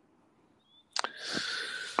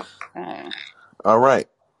 All right.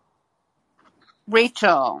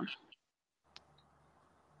 Rachel.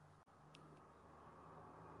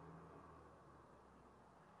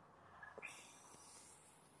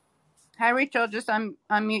 Hi, Rachel. Just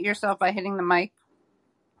unmute yourself by hitting the mic.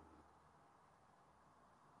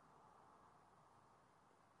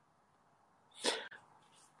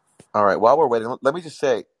 All right. While we're waiting, let me just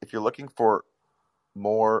say, if you're looking for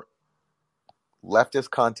more leftist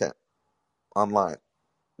content online,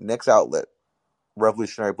 Nick's outlet,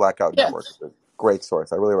 Revolutionary Blackout Network, is a great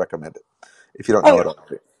source. I really recommend it if you don't know it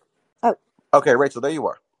already. Oh. Okay, Rachel, there you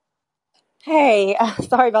are. Hey,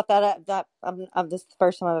 sorry about that. This is the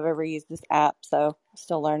first time I've ever used this app, so I'm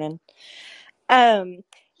still learning. Yeah,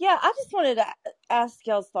 I just wanted to ask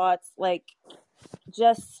y'all's thoughts,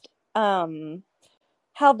 just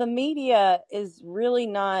how the media is really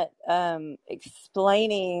not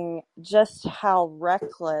explaining just how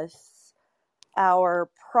reckless our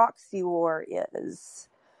proxy war is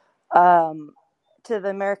to the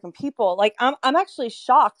American people. I'm actually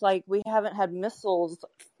shocked. We haven't had missiles,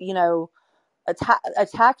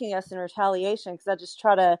 attacking us in retaliation, because I just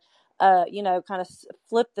try to, kind of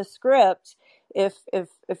flip the script. If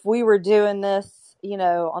we were doing this,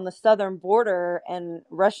 on the southern border and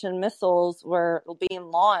Russian missiles were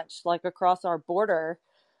being launched across our border,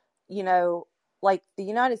 the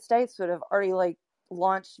United States would have already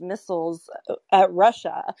launched missiles at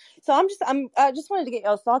Russia. So I just wanted to get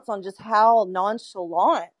y'all's thoughts on just how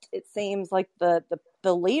nonchalant it seems like the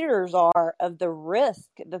leaders are of the risk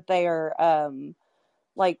that they are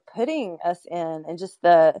putting us in, and just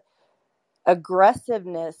the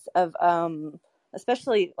aggressiveness of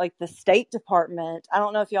especially the State Department. I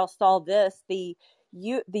don't know if y'all saw this. The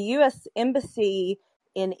U.S. Embassy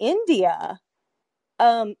in India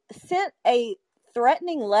sent a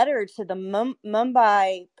threatening letter to the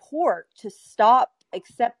Mumbai port to stop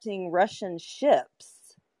accepting Russian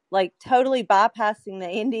ships, totally bypassing the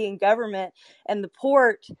Indian government. And the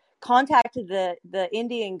port contacted the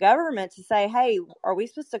Indian government to say, hey, are we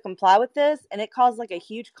supposed to comply with this? And it caused a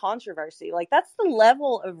huge controversy. That's the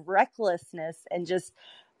level of recklessness and just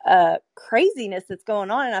craziness that's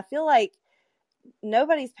going on. And I feel like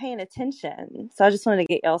nobody's paying attention. So I just wanted to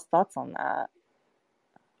get y'all's thoughts on that.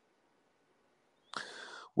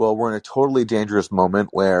 Well, we're in a totally dangerous moment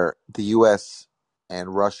where the U.S.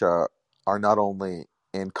 and Russia are not only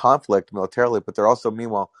in conflict militarily, but they're also,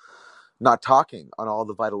 meanwhile, not talking on all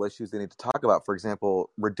the vital issues they need to talk about. For example,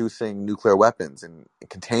 reducing nuclear weapons and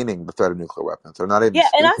containing the threat of nuclear weapons. They're not even Yeah,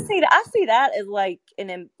 and speaking. I see that as like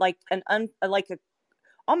like a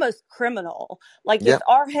almost criminal. Like if Yep.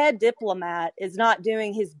 our head diplomat is not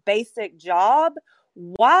doing his basic job,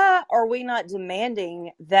 why are we not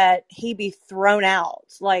demanding that he be thrown out?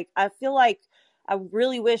 Like I feel like I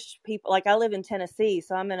really wish people, like I live in Tennessee,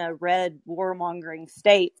 so I'm in a red warmongering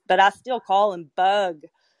state, but I still call and bug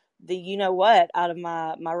the you know what out of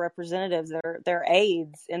my representatives, their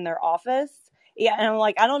aides in their office. Yeah, and I'm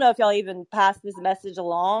like, I don't know if y'all even pass this message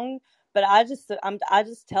along, but I just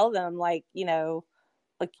tell them, like, you know,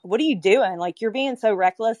 like, what are you doing? Like, you're being so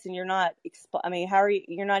reckless, and you're not. I mean, how are you?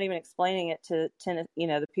 You're not even explaining it to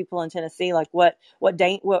the people in Tennessee, like what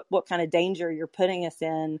kind of danger you're putting us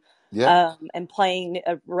in, Yep. and playing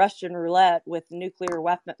a Russian roulette with nuclear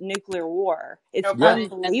war. It's No Yeah. pun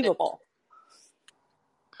intended.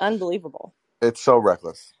 unbelievable. It's so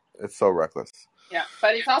reckless. It's so reckless. Yeah,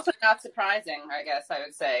 but it's also not surprising, I guess I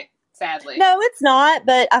would say, sadly. No, it's not.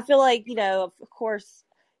 But I feel like, of course,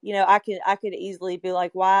 I could easily be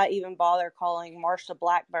like, why even bother calling Marsha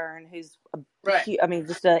Blackburn, who's Right.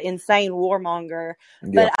 just an insane warmonger.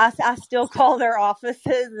 Yeah. But I still call their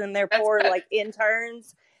offices and their That's poor good. like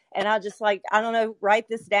interns, and I just like, I don't know, write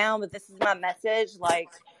this down, but this is my message. Like,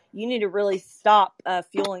 you need to really stop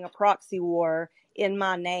fueling a proxy war in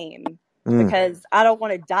my name, because I don't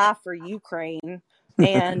want to die for Ukraine.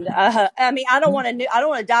 And I mean, I don't want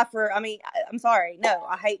to die for. I mean, I'm sorry, no,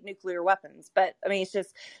 I hate nuclear weapons, but I mean, it's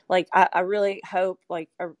just like I really hope like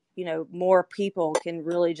more people can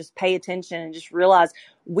really just pay attention and just realize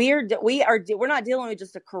we're not dealing with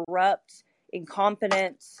just a corrupt,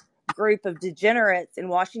 incompetent group of degenerates in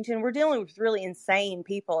Washington. We're dealing with really insane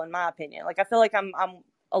people, in my opinion. Like, I feel like I'm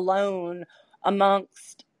alone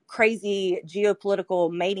amongst crazy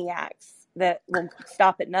geopolitical maniacs that will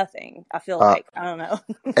stop at nothing. I feel like, I don't know.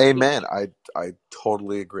 Amen. I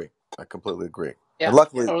totally agree. I completely agree. Yeah, And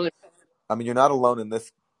luckily, totally. I mean, you're not alone in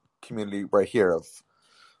this community right here of,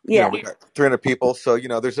 Yeah. we got 300 people. So,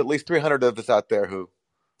 there's at least 300 of us out there who.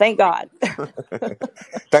 Thank God.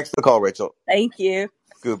 Thanks for the call, Rachel. Thank you.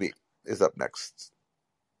 Scooby is up next.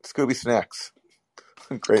 Scooby Snacks.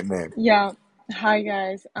 Great name. Yeah. Hi,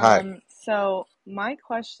 guys. Hi. So my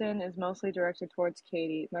question is mostly directed towards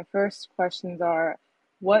Katie. My first questions are,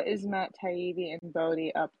 what is Matt Taibbi and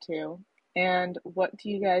Bodhi up to? And what do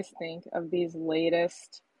you guys think of these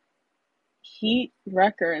latest heat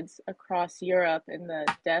records across Europe in the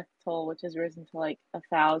death toll, which has risen to like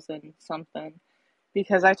 1,000 something?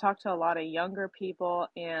 Because I talk to a lot of younger people,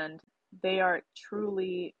 and they are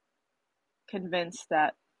truly convinced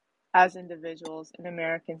that as individuals in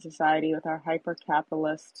American society, with our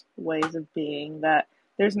hyper-capitalist ways of being, that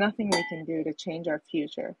there's nothing we can do to change our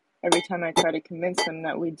future. Every time I try to convince them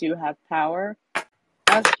that we do have power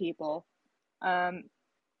as people,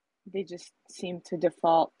 they just seem to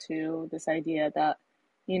default to this idea that,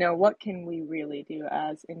 what can we really do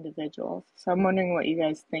as individuals? So I'm wondering what you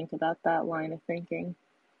guys think about that line of thinking.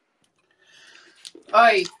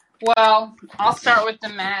 Well, I'll start with the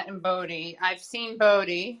Matt and Bodhi. I've seen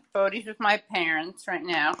Bodhi. Bodhi's with my parents right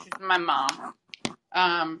now. She's with my mom.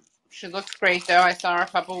 She looks great, though. I saw her a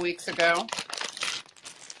couple weeks ago.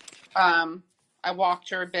 I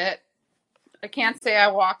walked her a bit. I can't say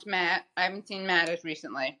I walked Matt. I haven't seen Matt as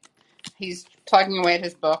recently. He's plugging away at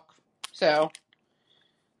his book. So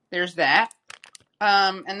there's that.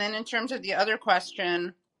 And then in terms of the other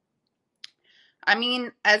question, I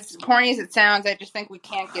mean, as corny as it sounds, I just think we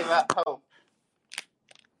can't give up hope.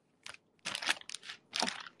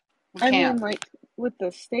 I mean, like, with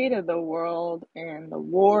the state of the world and the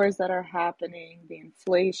wars that are happening, the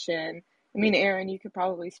inflation. I mean, Aaron, you could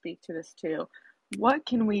probably speak to this too. What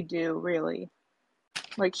can we do, really?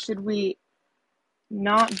 Like, should we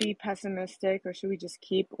not be pessimistic, or should we just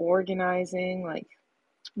keep organizing? Like,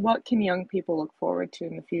 what can young people look forward to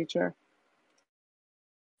in the future?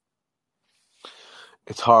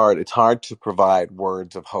 It's hard. It's hard to provide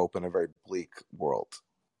words of hope in a very bleak world.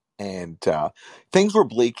 And things were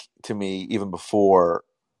bleak to me even before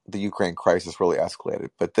the Ukraine crisis really escalated.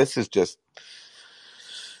 But this is just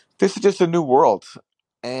a new world.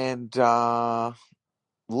 And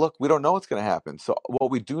look, we don't know what's going to happen. So what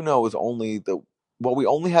we do know is what we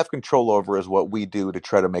only have control over is what we do to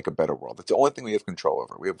try to make a better world. It's the only thing we have control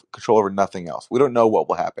over. We have control over nothing else. We don't know what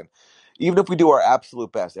will happen. Even if we do our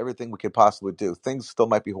absolute best, everything we could possibly do, things still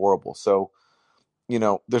might be horrible. So,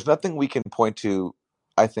 there's nothing we can point to,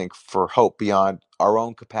 I think, for hope beyond our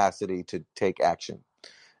own capacity to take action.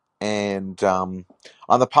 And on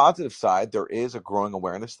the positive side, there is a growing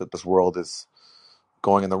awareness that this world is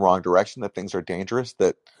going in the wrong direction, that things are dangerous,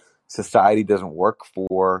 that society doesn't work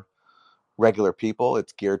for regular people.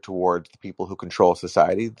 It's geared towards the people who control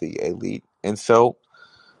society, the elite. And so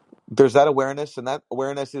there's that awareness, and that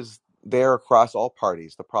awareness is there across all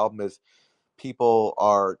parties. The problem is people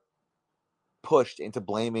are pushed into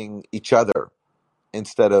blaming each other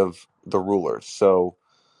instead of the rulers. So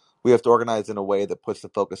we have to organize in a way that puts the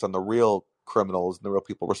focus on the real criminals and the real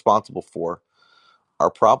people responsible for our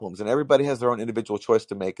problems. And everybody has their own individual choice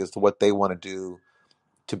to make as to what they want to do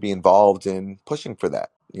to be involved in pushing for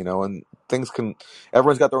that, and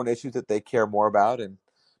everyone's got their own issues that they care more about.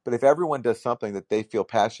 But if everyone does something that they feel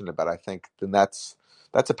passionate about, I think then that's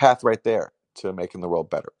a path right there to making the world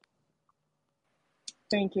better.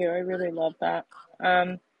 Thank you. I really love that.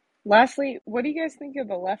 Lastly, what do you guys think of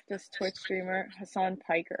the leftist Twitch streamer Hassan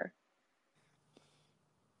Piker?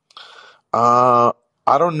 I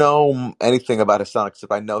don't know anything about Hassan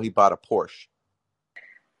except I know he bought a Porsche.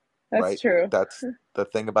 That's right? true. That's the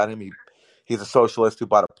thing about him. He's a socialist who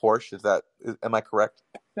bought a Porsche. Am I correct?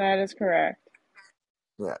 That is correct.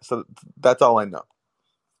 Yeah. So that's all I know.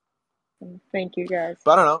 Thank you, guys.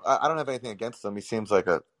 But I don't know. I don't have anything against him. He seems like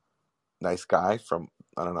a nice guy.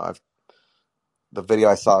 I don't know. The video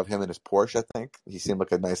I saw of him in his Porsche, I think he seemed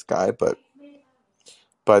like a nice guy. But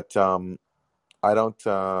I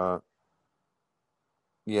don't.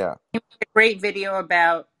 Yeah. He made a great video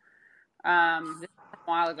about this was a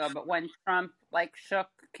while ago, but when Trump shook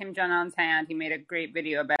Kim Jong-un's hand, he made a great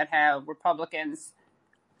video about how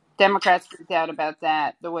Democrats freaked out about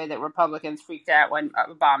that, the way that Republicans freaked out when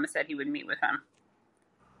Obama said he would meet with him.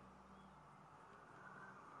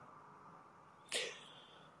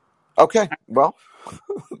 Okay, well,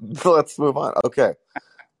 let's move on. Okay.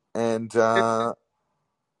 And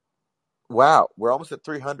wow, we're almost at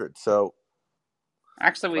 300. So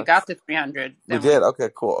actually, we got to 300. We did. Okay,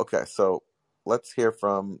 cool. Okay, so let's hear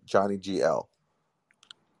from Johnny GL.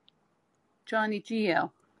 Johnny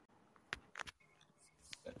GL.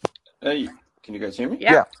 Hey, can you guys hear me?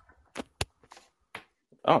 Yeah.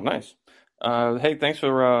 Oh, nice. Hey, thanks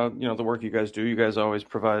for the work you guys do. You guys always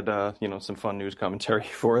provide some fun news commentary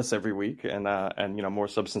for us every week, and more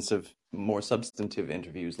substantive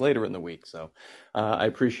interviews later in the week. So I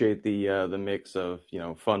appreciate the mix of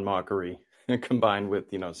fun mockery combined with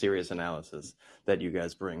serious analysis that you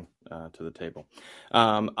guys bring to the table.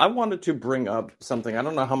 I wanted to bring up something. I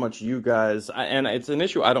don't know how much you guys, and it's an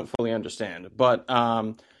issue I don't fully understand, but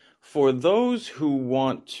for those who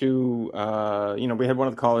want to, we had one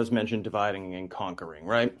of the callers mention dividing and conquering,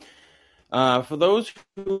 right? For those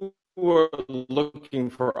who are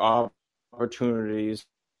looking for opportunities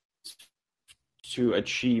to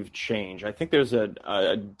achieve change, I think there's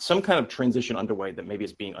some kind of transition underway that maybe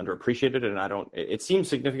is being underappreciated, and it seems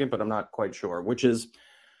significant, but I'm not quite sure, which is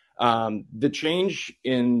the change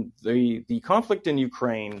in the conflict in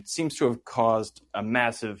Ukraine seems to have caused a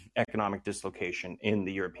massive economic dislocation in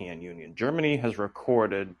the European Union. Germany has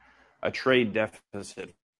recorded a trade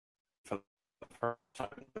deficit for the first time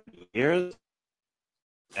in years.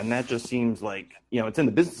 And that just seems like, it's in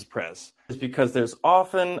the business press. It's because there's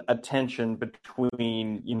often a tension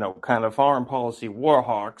between, kind of foreign policy war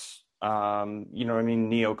hawks,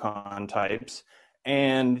 neocon types,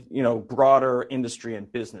 and broader industry and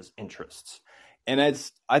business interests. And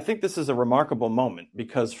I think this is a remarkable moment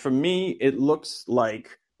because for me it looks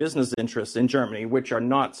like business interests in Germany, which are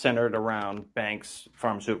not centered around banks,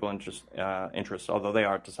 pharmaceutical interests, although they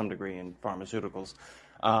are to some degree in pharmaceuticals,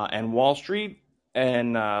 and Wall Street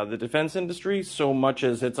and the defense industry, so much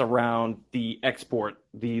as it's around the export,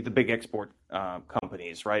 the big export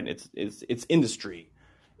companies, right? It's industry.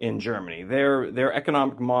 In Germany, their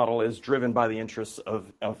economic model is driven by the interests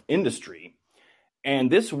of industry, and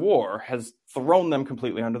this war has thrown them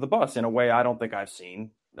completely under the bus in a way I don't think I've seen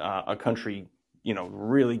a country,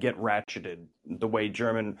 really get ratcheted the way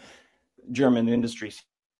German industry.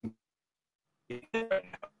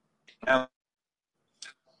 Now,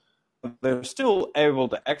 they're still able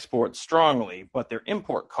to export strongly, but their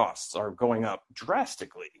import costs are going up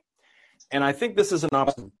drastically, and I think this is an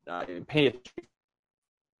option. Pay attention.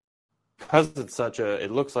 Because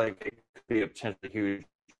it looks like it could be a potentially huge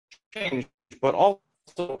change, but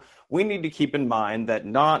also we need to keep in mind that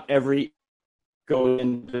not every goes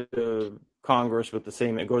into Congress with the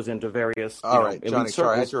same. It goes into various. All right, Johnny.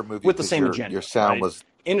 Sorry, I had to remove you with the same agenda. Your sound was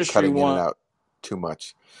industry cutting in and out too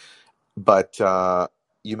much. But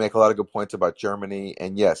you make a lot of good points about Germany,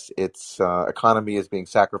 and yes, its economy is being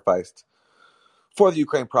sacrificed for the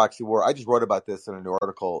Ukraine proxy war. I just wrote about this in a new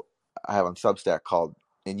article I have on Substack called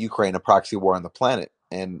 "In Ukraine: A Proxy War on the Planet."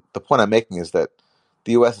 And the point I'm making is that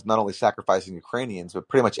the U.S. is not only sacrificing Ukrainians, but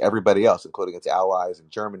pretty much everybody else, including its allies in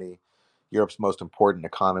Germany, Europe's most important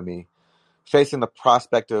economy, facing the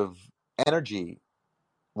prospect of energy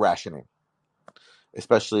rationing,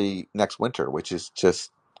 especially next winter, which is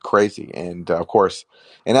just crazy. And of course,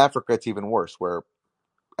 in Africa, it's even worse, where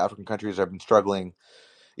African countries have been struggling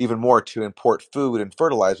even more to import food and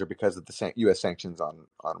fertilizer because of the U.S. sanctions on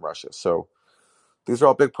Russia. So these are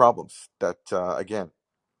all big problems that, again,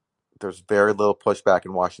 there's very little pushback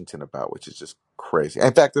in Washington about, which is just crazy.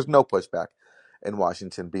 In fact, there's no pushback in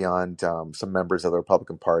Washington beyond some members of the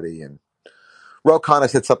Republican Party. And Ro Khanna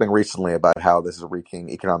said something recently about how this is wreaking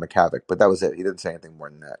economic havoc, but that was it. He didn't say anything more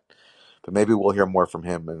than that. But maybe we'll hear more from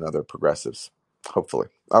him and other progressives, hopefully.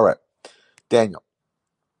 All right, Daniel.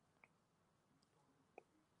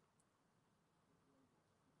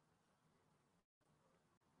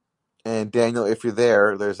 And Daniel, if you're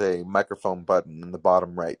there, there's a microphone button in the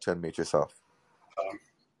bottom right to unmute yourself.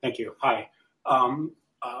 Thank you. Hi.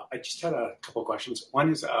 I just had a couple of questions.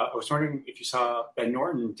 One is I was wondering if you saw Ben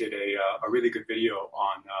Norton did a really good video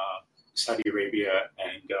on Saudi Arabia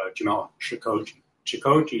and Jamal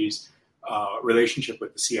Khashoggi's relationship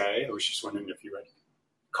with the CIA. I was just wondering if you had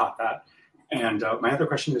caught that. And my other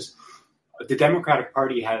question is, the Democratic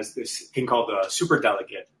Party has this thing called the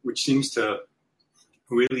superdelegate, which seems to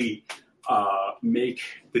really make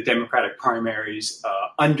the Democratic primaries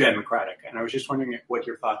undemocratic. And I was just wondering what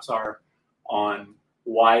your thoughts are on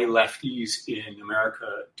why lefties in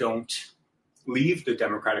America don't leave the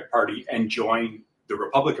Democratic Party and join the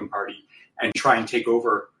Republican Party and try and take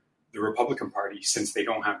over the Republican Party, since they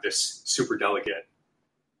don't have this superdelegate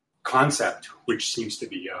concept, which seems to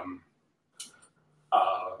be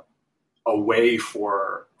a way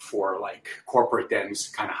for like corporate Dems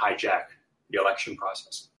to kind of hijack the election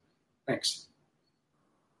process. Thanks.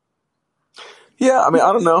 Yeah, I mean,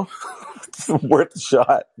 I don't know. It's worth a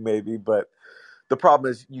shot, maybe. But the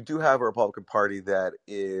problem is you do have a Republican Party that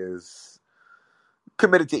is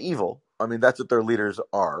committed to evil. I mean, that's what their leaders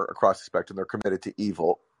are across the spectrum. They're committed to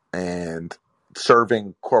evil and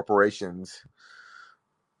serving corporations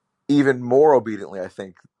even more obediently, I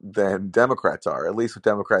think, than Democrats are. At least with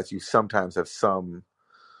Democrats, you sometimes have some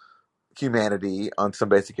humanity on some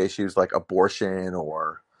basic issues like abortion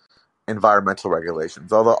or environmental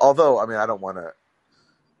regulations. Although, I mean, I don't want to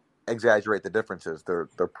exaggerate the differences. They're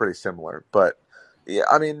pretty similar. But yeah,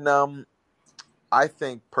 I mean, I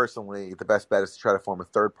think personally the best bet is to try to form a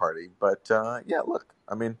third party. But yeah, look,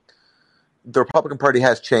 I mean, the Republican Party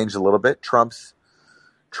has changed a little bit. Trump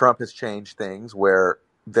has changed things where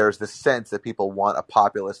there's this sense that people want a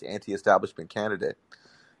populist, anti-establishment candidate,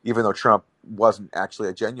 even though Trump wasn't actually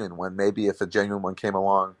a genuine one. Maybe if a genuine one came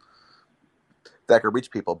along, that could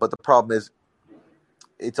reach people. But the problem is,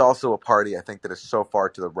 it's also a party, I think, that is so far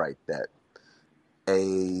to the right that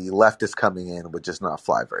a leftist coming in would just not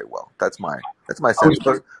fly very well. That's my sense.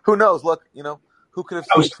 But who knows? Look, who could have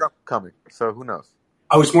seen Trump coming? So who knows?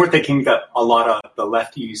 I was more thinking that a lot of the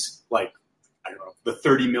lefties, like, I don't know, the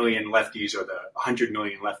 30 million lefties or the 100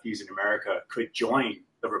 million lefties in America could join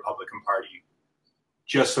the Republican Party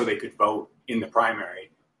just so they could vote in the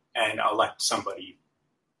primary and elect somebody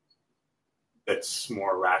that's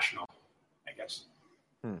more rational, I guess.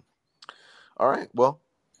 All right. Well,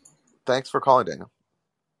 thanks for calling, Daniel.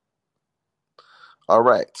 All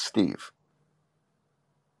right, Steve.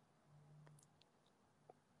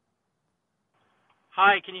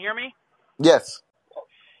 Hi, can you hear me? Yes.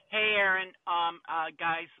 Hey, Aaron.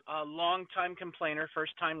 Guys, long-time complainer,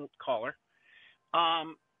 first-time caller.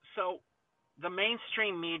 So the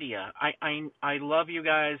mainstream media, I love you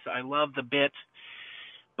guys. I love the bit.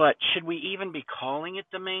 But should we even be calling it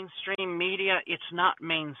the mainstream media? It's not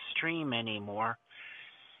mainstream anymore.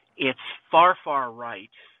 It's far, far right,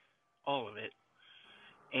 all of it.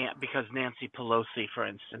 And because Nancy Pelosi, for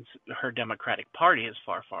instance, her Democratic Party is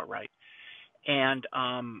far, far right. And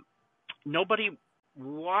nobody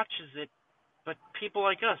watches it, but people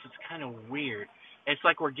like us. It's kind of weird. It's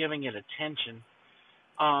like we're giving it attention.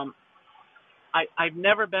 I've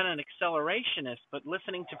never been an accelerationist, but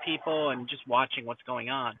listening to people and just watching what's going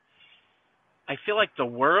on, I feel like the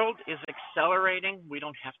world is accelerating. We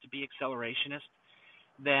don't have to be accelerationist.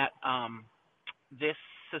 That this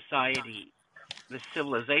society, this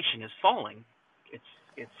civilization is falling.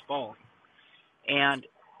 It's falling. And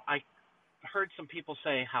I heard some people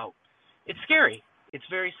say how it's scary. It's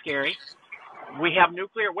very scary. We have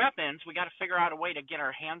nuclear weapons. We got to figure out a way to get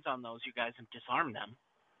our hands on those, you guys, and disarm them.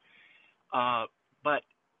 But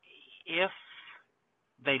if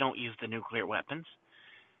they don't use the nuclear weapons,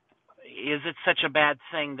 is it such a bad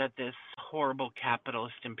thing that this horrible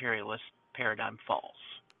capitalist imperialist paradigm falls?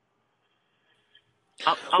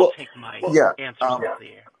 I'll Well, take my yeah. answers off the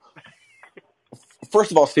air.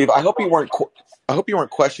 First of all, Steve, I hope you weren't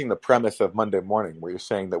questioning the premise of Monday Morning, where you're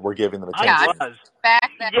saying that we're giving them I Yeah, attention. was.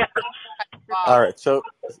 fact that Yes. All right. So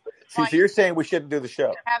point, you're saying we shouldn't do the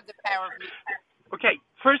show. have the power of music. Okay.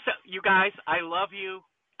 First, you guys, I love you.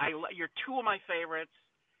 You're two of my favorites.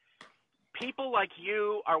 People like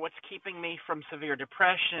you are what's keeping me from severe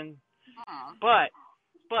depression. Hmm. But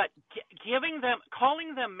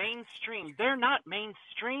calling them mainstream, they're not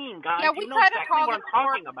mainstream, guys. Yeah, we You know try to exactly call what them I'm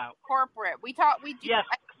talking about. corporate. We do Yes.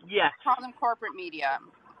 Yes. call them corporate media.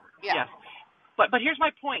 Yeah. Yes. But here's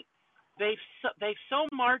my point. They've so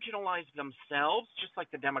marginalized themselves, just like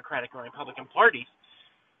the Democratic and Republican parties.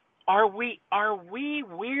 Are we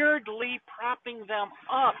weirdly propping them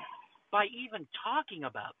up by even talking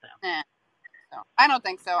about them? Nah, so I don't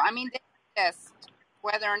think so. I mean, they exist,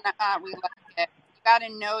 whether or not we like it. You got to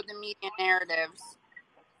know the media narratives.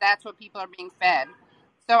 That's what people are being fed.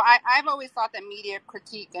 So I've always thought that media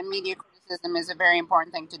critique and media criticism is a very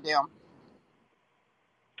important thing to do.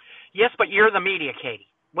 Yes, but you're the media, Katie.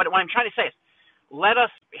 What I'm trying to say is, let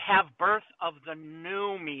us have birth of the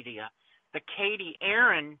new media, the Katie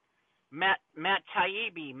Aaron, Matt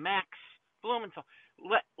Taibbi, Max Blumenthal.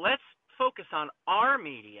 Let's focus on our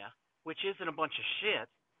media, which isn't a bunch of shit,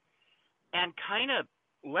 and kind of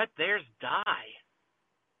let theirs die.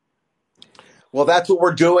 Well, that's what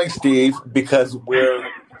we're doing, Steve, because we're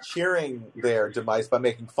cheering their demise by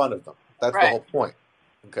making fun of them. That's Right. the whole point.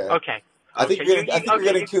 Okay. Okay. I think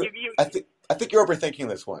you're overthinking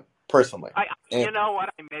this one, personally. You know what?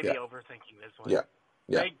 I may be overthinking this one. Yeah.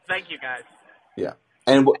 Thank you, guys. Yeah.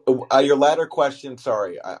 And your latter question,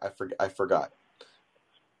 sorry, I forgot.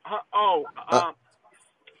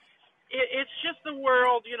 It's just the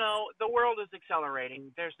world. You know, the world is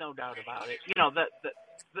accelerating. There's no doubt about it. You know,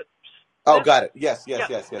 Got it. Yes. This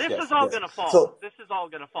is all going to fall. This is all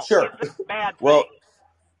going to fall. Sure. It's a bad thing. Well,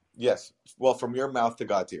 yes. Well, from your mouth to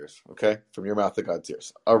God's ears. Okay. From your mouth to God's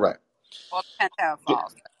ears. All right. Well, it depends how it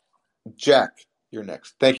falls. Jack, you're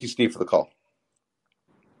next. Thank you, Steve, for the call.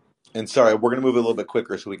 And sorry, we're going to move a little bit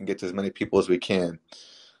quicker so we can get to as many people as we can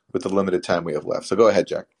with the limited time we have left. So go ahead,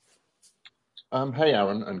 Jack. Hey,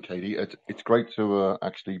 Aaron and Katie. It's great to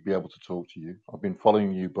actually be able to talk to you. I've been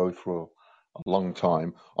following you both for a long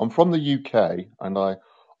time. I'm from the UK, and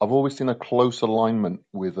I've always seen a close alignment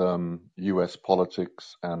with US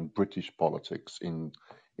politics and British politics in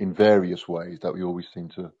various ways, that we always seem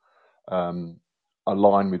to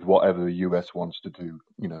align with whatever the US wants to do,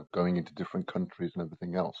 you know, going into different countries and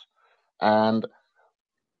everything else. And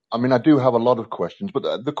I mean, I do have a lot of questions,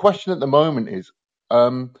 but the question at the moment is,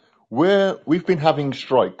 we've been having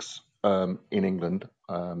strikes in England.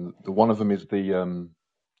 One of them is the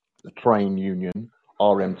train union,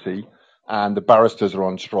 RMT, and the barristers are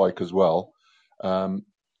on strike as well.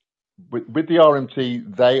 With the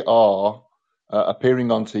RMT, they are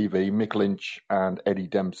appearing on TV, Mick Lynch and Eddie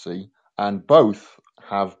Dempsey, and both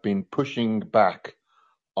have been pushing back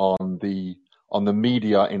on the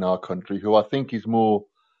media in our country, who I think is more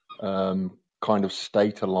kind of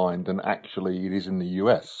state aligned than actually it is in the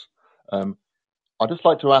US. I'd just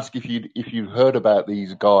like to ask if you've heard about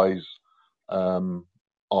these guys on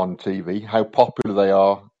TV, how popular they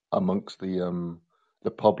are amongst the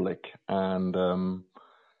public, and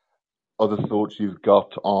other thoughts you've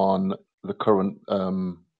got on the current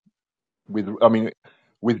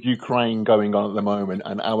with Ukraine going on at the moment,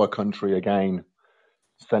 and our country again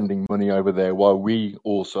sending money over there while we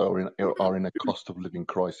also are in a cost of living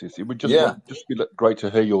crisis. It would just be great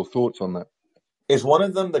to hear your thoughts on that. Is one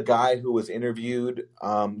of them the guy who was interviewed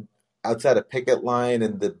outside a picket line,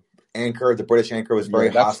 and the British anchor, was very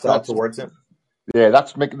hostile towards him? Yeah,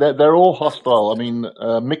 that's Mick. They're all hostile. I mean,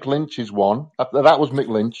 Mick Lynch is one. That was Mick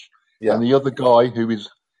Lynch, and the other guy who is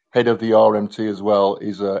head of the RMT as well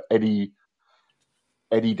is Eddie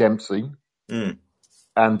Dempsey,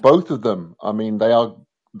 and both of them. I mean, they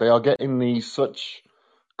are getting these such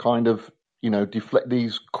kind of, you know, deflect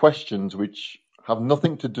these questions which have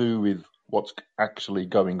nothing to do with what's actually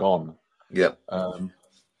going on. Yeah.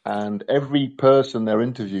 And every person they're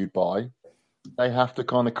interviewed by, they have to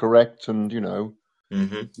kind of correct and, you know,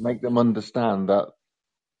 make them understand that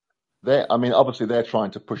obviously they're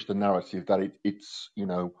trying to push the narrative that it's, you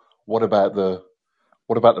know, what about the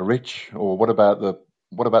rich, or what about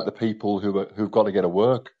the people who've got to get to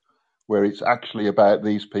work, where it's actually about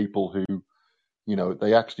these people who, you know,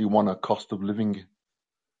 they actually want a cost of living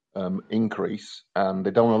increase, and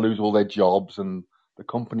they don't want to lose all their jobs, and the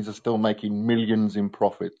companies are still making millions in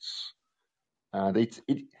profits, and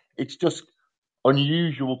it's just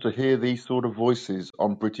unusual to hear these sort of voices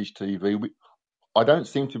on British TV. I don't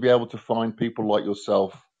seem to be able to find people like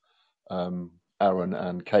yourself, Aaron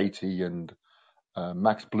and Katie and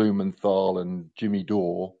Max Blumenthal and Jimmy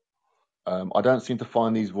Dore. I don't seem to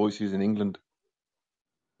find these voices in England.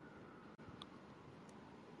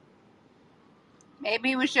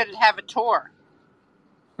 Maybe we should have a tour.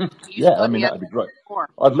 Yeah, I Useful mean, idiots that'd be great. tour.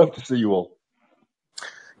 I'd love to see you all.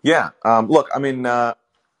 Yeah. Look, I mean,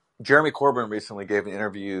 Jeremy Corbyn recently gave an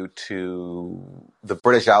interview to the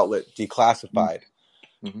British outlet Declassified.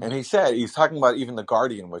 Mm-hmm. And he said, he's talking about even The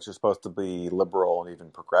Guardian, which is supposed to be liberal and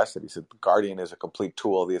even progressive. He said, The Guardian is a complete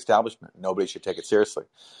tool of the establishment. Nobody should take it seriously.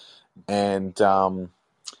 And,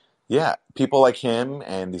 yeah, people like him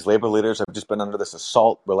and these labor leaders have just been under this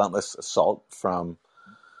assault, relentless assault from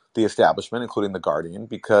the establishment, including The Guardian,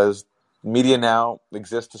 because media now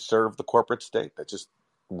exists to serve the corporate state. That's just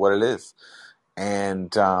what it is.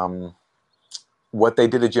 And what they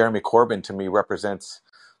did to Jeremy Corbyn, to me, represents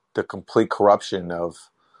the complete corruption of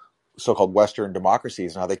so-called Western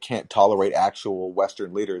democracies and how they can't tolerate actual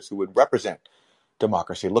Western leaders who would represent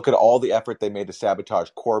democracy. Look at all the effort they made to sabotage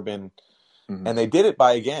Corbyn. Mm-hmm. And they did it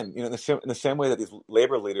by, again, in the same way that these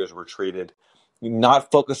labor leaders were treated,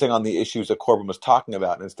 not focusing on the issues that Corbyn was talking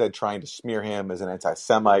about, and instead trying to smear him as an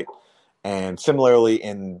anti-Semite. And similarly,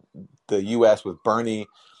 in the U.S. with Bernie,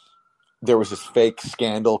 there was this fake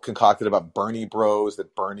scandal concocted about Bernie Bros,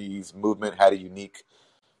 that Bernie's movement had a unique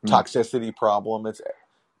toxicity problem.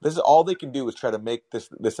 This is all they can do is try to make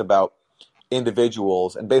this about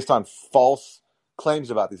individuals, and based on false claims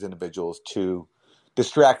about these individuals, to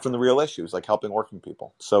distract from the real issues, like helping working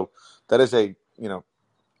people. So that is a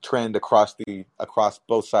trend across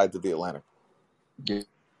both sides of the Atlantic. Yeah.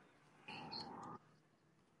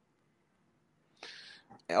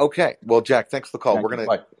 Okay, well, Jack, thanks for the call. Thank We're you.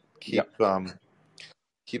 going to Bye.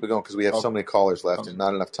 keep it going because we have so many callers left and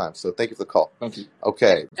not enough time. So thank you for the call. Thank you.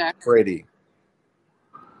 Okay, Brady.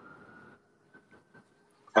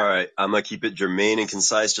 All right, I'm going to keep it germane and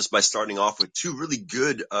concise just by starting off with two really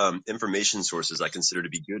good information sources I consider to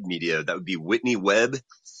be good media. That would be Whitney Webb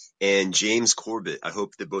and James Corbett. I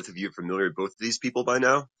hope that both of you are familiar with both of these people by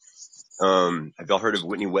now. Have y'all heard of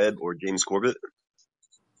Whitney Webb or James Corbett?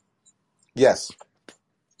 Yes.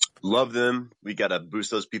 Love them. We got to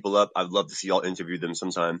boost those people up. I'd love to see y'all interview them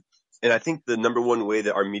sometime. And I think the number one way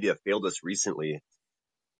that our media failed us recently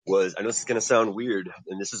was, I know this is going to sound weird,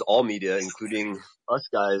 and this is all media, including us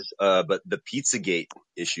guys, but the Pizzagate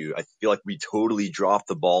issue, I feel like we totally dropped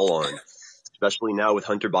the ball on, especially now with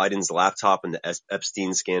Hunter Biden's laptop and the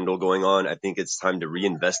Epstein scandal going on. I think it's time to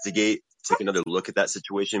reinvestigate, take another look at that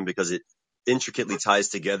situation, because it intricately ties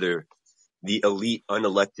together the elite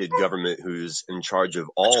unelected government who's in charge of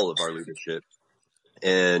all of our leadership.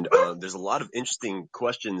 And there's a lot of interesting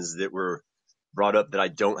questions that were brought up that I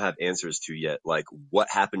don't have answers to yet, like what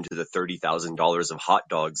happened to the $30,000 of hot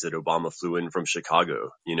dogs that Obama flew in from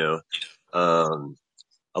Chicago?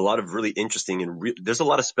 A lot of really interesting and there's a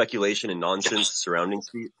lot of speculation and nonsense surrounding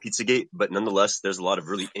Pizzagate, but nonetheless, there's a lot of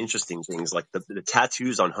really interesting things, like the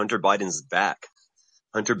tattoos on Hunter Biden's back.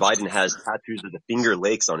 Hunter Biden has tattoos of the Finger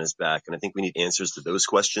Lakes on his back, and I think we need answers to those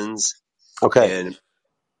questions. Okay. And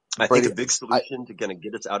I think a big solution to kind of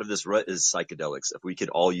get us out of this rut is psychedelics. If we could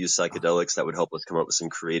all use psychedelics, that would help us come up with some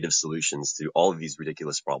creative solutions to all of these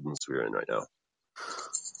ridiculous problems we're in right now.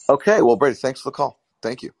 Okay, well, Brady, thanks for the call.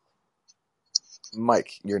 Thank you.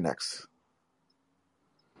 Mike, you're next.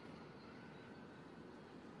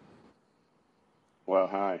 Well,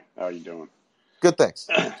 hi. How are you doing? Good, thanks.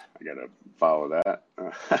 I got to follow that.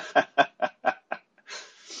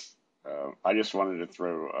 I just wanted to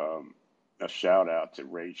throw a shout out to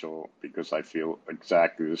Rachel, because I feel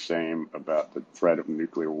exactly the same about the threat of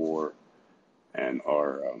nuclear war, and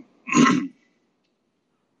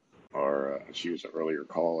she was an earlier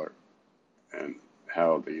caller, and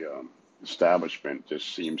how the establishment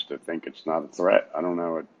just seems to think it's not a threat. I don't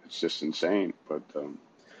know. It's just insane. But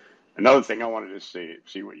another thing I wanted to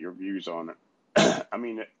see what your views on it. I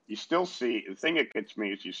mean, you still see, the thing that gets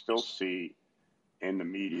me is you still see in the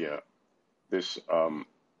media this,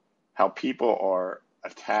 how people are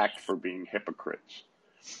attacked for being hypocrites.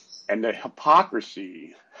 And the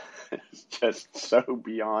hypocrisy is just so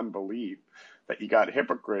beyond belief that you got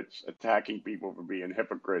hypocrites attacking people for being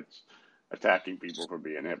hypocrites, attacking people for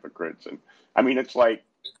being hypocrites. And I mean, it's like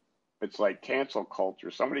cancel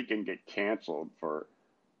culture. Somebody can get canceled for,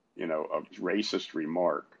 a racist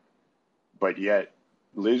remark, but yet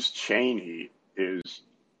Liz Cheney is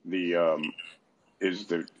the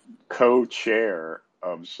co-chair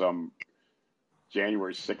of some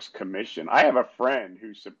January 6th commission. I have a friend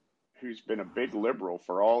who's been a big liberal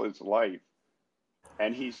for all his life,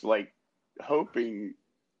 and he's like hoping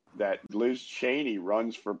that Liz Cheney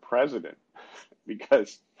runs for president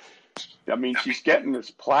because, I mean, she's getting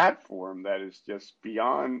this platform that is just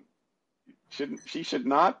beyond. She should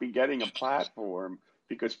not be getting a platform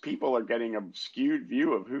because people are getting a skewed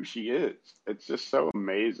view of who she is. It's just so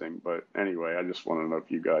amazing. But anyway, I just want to know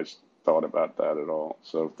if you guys thought about that at all.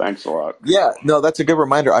 So thanks a lot. Yeah, no, that's a good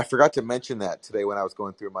reminder. I forgot to mention that today when I was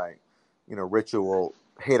going through my, ritual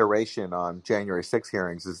hateration on January 6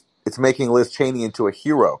 hearings. Is it's making Liz Cheney into a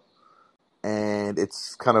hero, and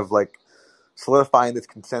it's kind of like solidifying this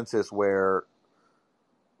consensus where,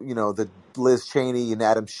 the Liz Cheney and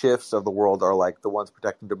Adam Schiffs of the world are like the ones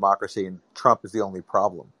protecting democracy, and Trump is the only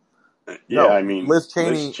problem. Yeah, No, I mean, Liz Liz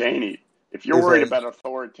Cheney Cheney, if you're is worried a about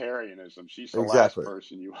authoritarianism, she's the last exactly,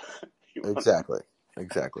 person you want.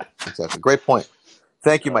 exactly. Great point.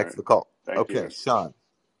 Thank you, All Mike, right. for the call. Thank Okay, you. Sean.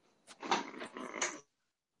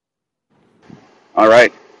 All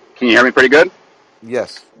right. Can you hear me pretty good?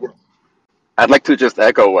 Yes. I'd like to just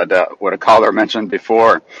echo what a caller mentioned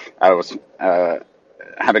before. I was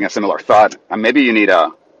having a similar thought. Maybe you need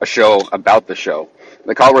a show about the show.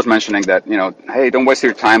 The caller was mentioning that, hey, don't waste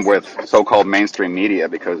your time with so-called mainstream media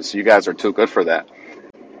because you guys are too good for that.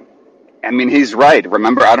 I mean, he's right.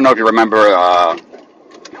 Remember, I don't know if you remember,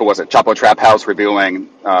 who was it, Chapo Trap House reviewing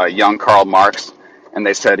young Karl Marx. And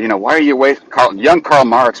they said, why are you young Karl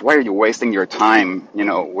Marx, why are you wasting your time,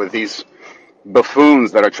 with these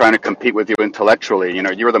buffoons that are trying to compete with you intellectually?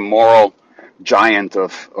 You're the moral giant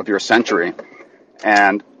of your century.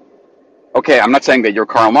 And okay, I'm not saying that you're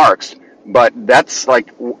Karl Marx, but that's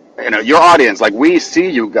like, your audience, like we see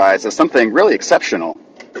you guys as something really exceptional.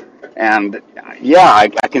 And yeah, I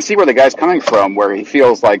can see where the guy's coming from, where he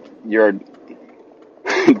feels like you're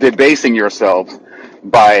debasing yourselves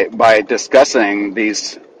by discussing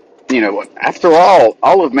these. After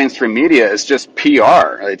all of mainstream media is just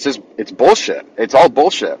PR. It's bullshit. It's all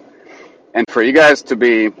bullshit. And for you guys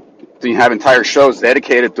to have entire shows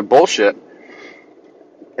dedicated to bullshit,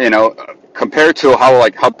 compared to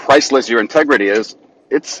how priceless your integrity is,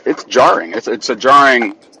 it's jarring. It's a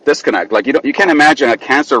jarring disconnect. Like you can't imagine a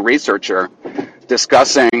cancer researcher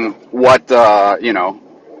discussing what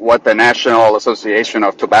what the National Association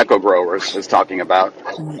of Tobacco Growers is talking about,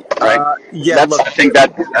 right? Yeah, That's look. I think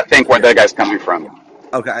where Yeah. that guy's coming from.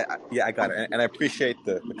 Okay. I got it, and I appreciate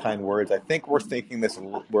the kind words. I think we're overthinking this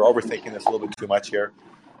a little bit too much here.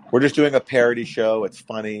 We're just doing a parody show. It's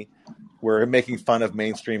funny. We're making fun of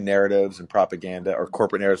mainstream narratives and propaganda, or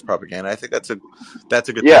corporate narratives propaganda. I think that's a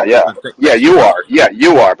good thing. Yeah. Thanks for You the are. Yeah,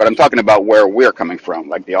 you are. But I'm talking about where we're coming from,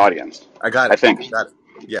 like the audience. I got I it. think. Got it.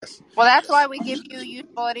 Yes. Well, that's why we give you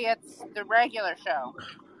Useful Idiots, the regular show,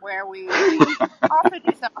 where we also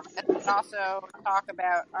do some of this, but also talk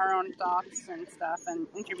about our own thoughts and stuff and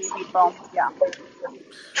interview people. Yeah.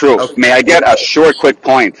 True. Okay. May I get a short, quick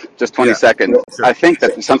point? Just 20 Yeah. seconds. Sure. I think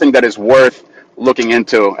that something that is worth looking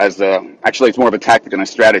into actually it's more of a tactic and a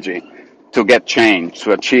strategy to get change,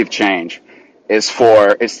 to achieve change, is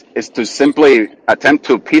to simply attempt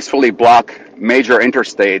to peacefully block major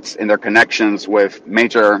interstates in their connections with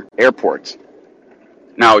major airports.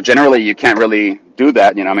 Now, generally, you can't really do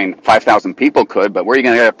that. 5,000 people could, but where are you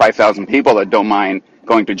going to get 5,000 people that don't mind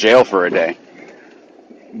going to jail for a day?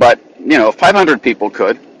 But, 500 people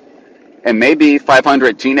could. And maybe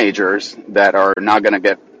 500 teenagers that are not going to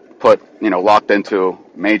get put, locked into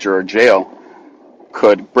major jail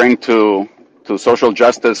could bring to social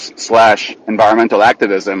justice / environmental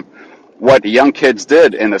activism what young kids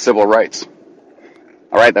did in the civil rights.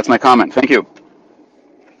 All right, that's my comment. Thank you.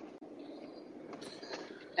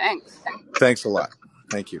 Thanks. Thanks a lot.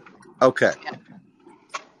 Thank you. Okay.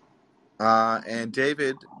 Yeah. And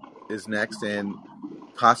David is next, and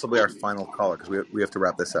possibly our final caller, because we have to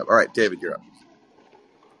wrap this up. All right, David, you're up.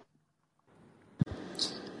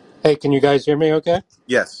 Hey, can you guys hear me okay?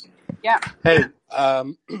 Yes. Yeah. Hey,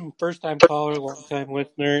 first time caller, long time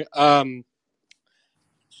listener.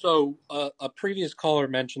 So a previous caller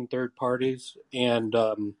mentioned third parties, and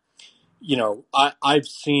I've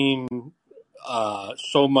seen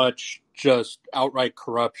so much just outright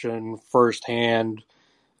corruption firsthand.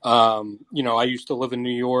 I used to live in New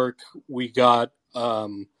York. We got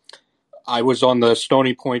I was on the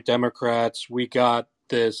Stony Point Democrats. We got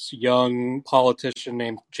this young politician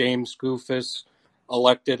named James Goofus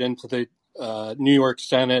elected into the New York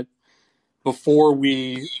Senate. Before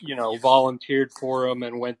we, volunteered for him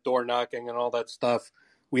and went door knocking and all that stuff,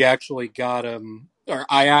 we actually got him, or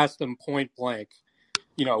I asked him point blank,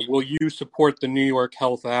 will you support the New York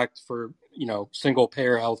Health Act for, single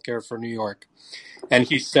payer healthcare for New York. And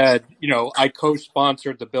he said, I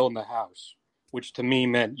co-sponsored the bill in the House, which to me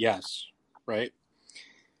meant yes, right?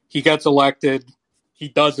 He gets elected. He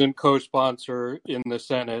doesn't co-sponsor in the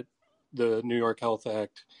Senate the New York Health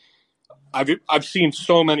Act. I've seen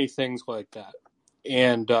so many things like that.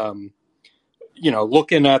 And,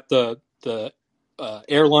 looking at the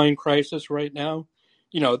airline crisis right now,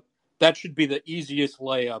 that should be the easiest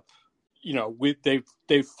layup.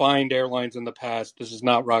 They've fined airlines in the past. This is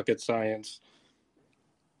not rocket science.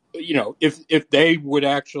 If they would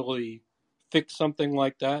actually fix something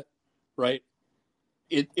like that, right?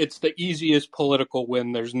 It's the easiest political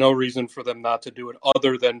win. There's no reason for them not to do it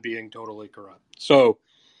other than being totally corrupt. So,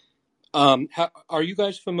 are you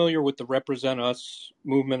guys familiar with the Represent Us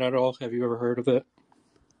movement at all? Have you ever heard of it?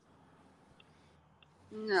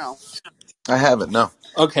 No. I haven't. No.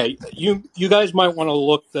 Okay, you guys might want to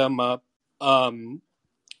look them up.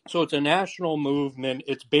 So it's a national movement.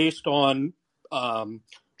 It's based on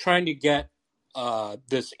trying to get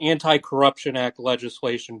this Anti-Corruption Act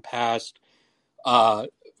legislation passed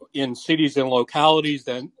in cities and localities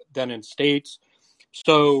than in states.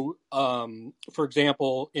 So, for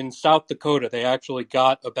example, in South Dakota, they actually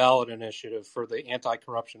got a ballot initiative for the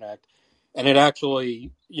Anti-Corruption Act, and it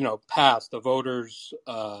actually, passed. The voters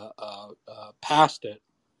passed it,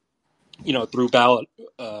 through ballot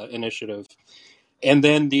initiative. And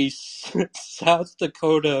then the South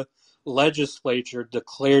Dakota legislature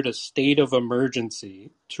declared a state of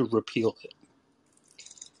emergency to repeal it,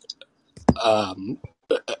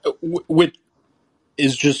 which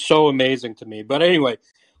is just so amazing to me. But anyway,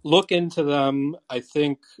 look into them. I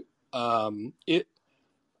think I've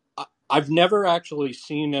never actually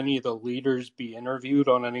seen any of the leaders be interviewed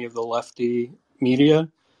on any of the lefty media.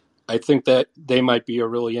 I think that they might be a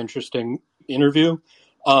really interesting interview.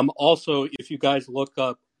 Also, if you guys look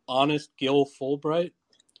up Honest Gil Fulbright,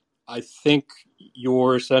 I think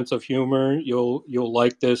your sense of humor, you'll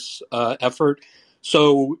like this effort.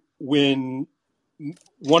 So when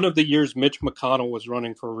one of the years Mitch McConnell was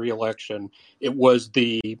running for re-election, it was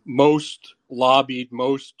the most lobbied,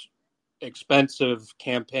 most expensive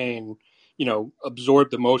campaign,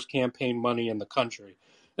 absorbed the most campaign money in the country.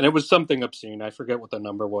 And it was something obscene. I forget what the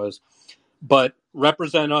number was. But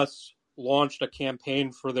Represent Us launched a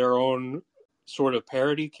campaign for their own sort of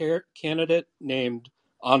parody candidate named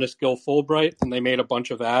Honest Gil Fulbright, and they made a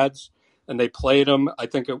bunch of ads, and they played him. I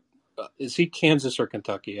think is he Kansas or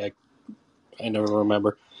Kentucky? I never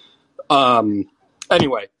remember.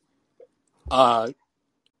 Anyway,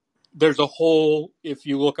 there's a whole, if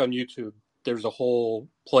you look on YouTube, there's a whole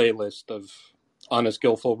playlist of Honest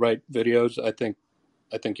Gil Fulbright videos. I think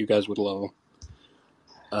you guys would love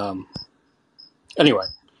them. Anyway,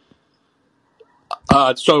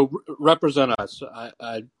 so Represent Us.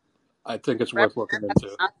 I think it's worth looking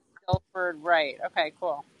into. Guilford, right. Okay,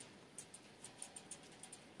 cool.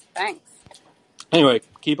 Thanks. Anyway,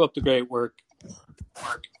 keep up the great work.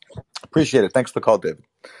 Appreciate it. Thanks for the call, David.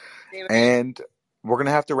 And we're going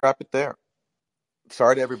to have to wrap it there.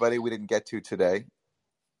 Sorry to everybody we didn't get to today.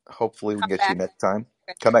 Hopefully we can get to you next time.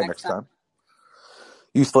 Come back next time.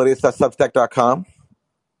 UsefulIdiots.substack.com.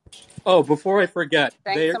 Oh, before I forget,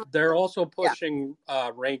 they're also pushing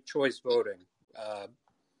ranked choice voting.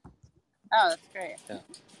 Oh, that's great. Yeah.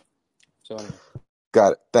 So anyway.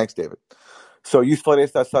 Got it. Thanks, David. So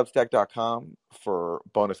UsefulIdiots.substack.com for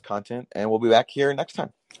bonus content, and we'll be back here next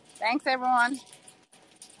time. Thanks, everyone.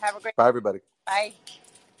 Have a great Bye, everybody. Bye.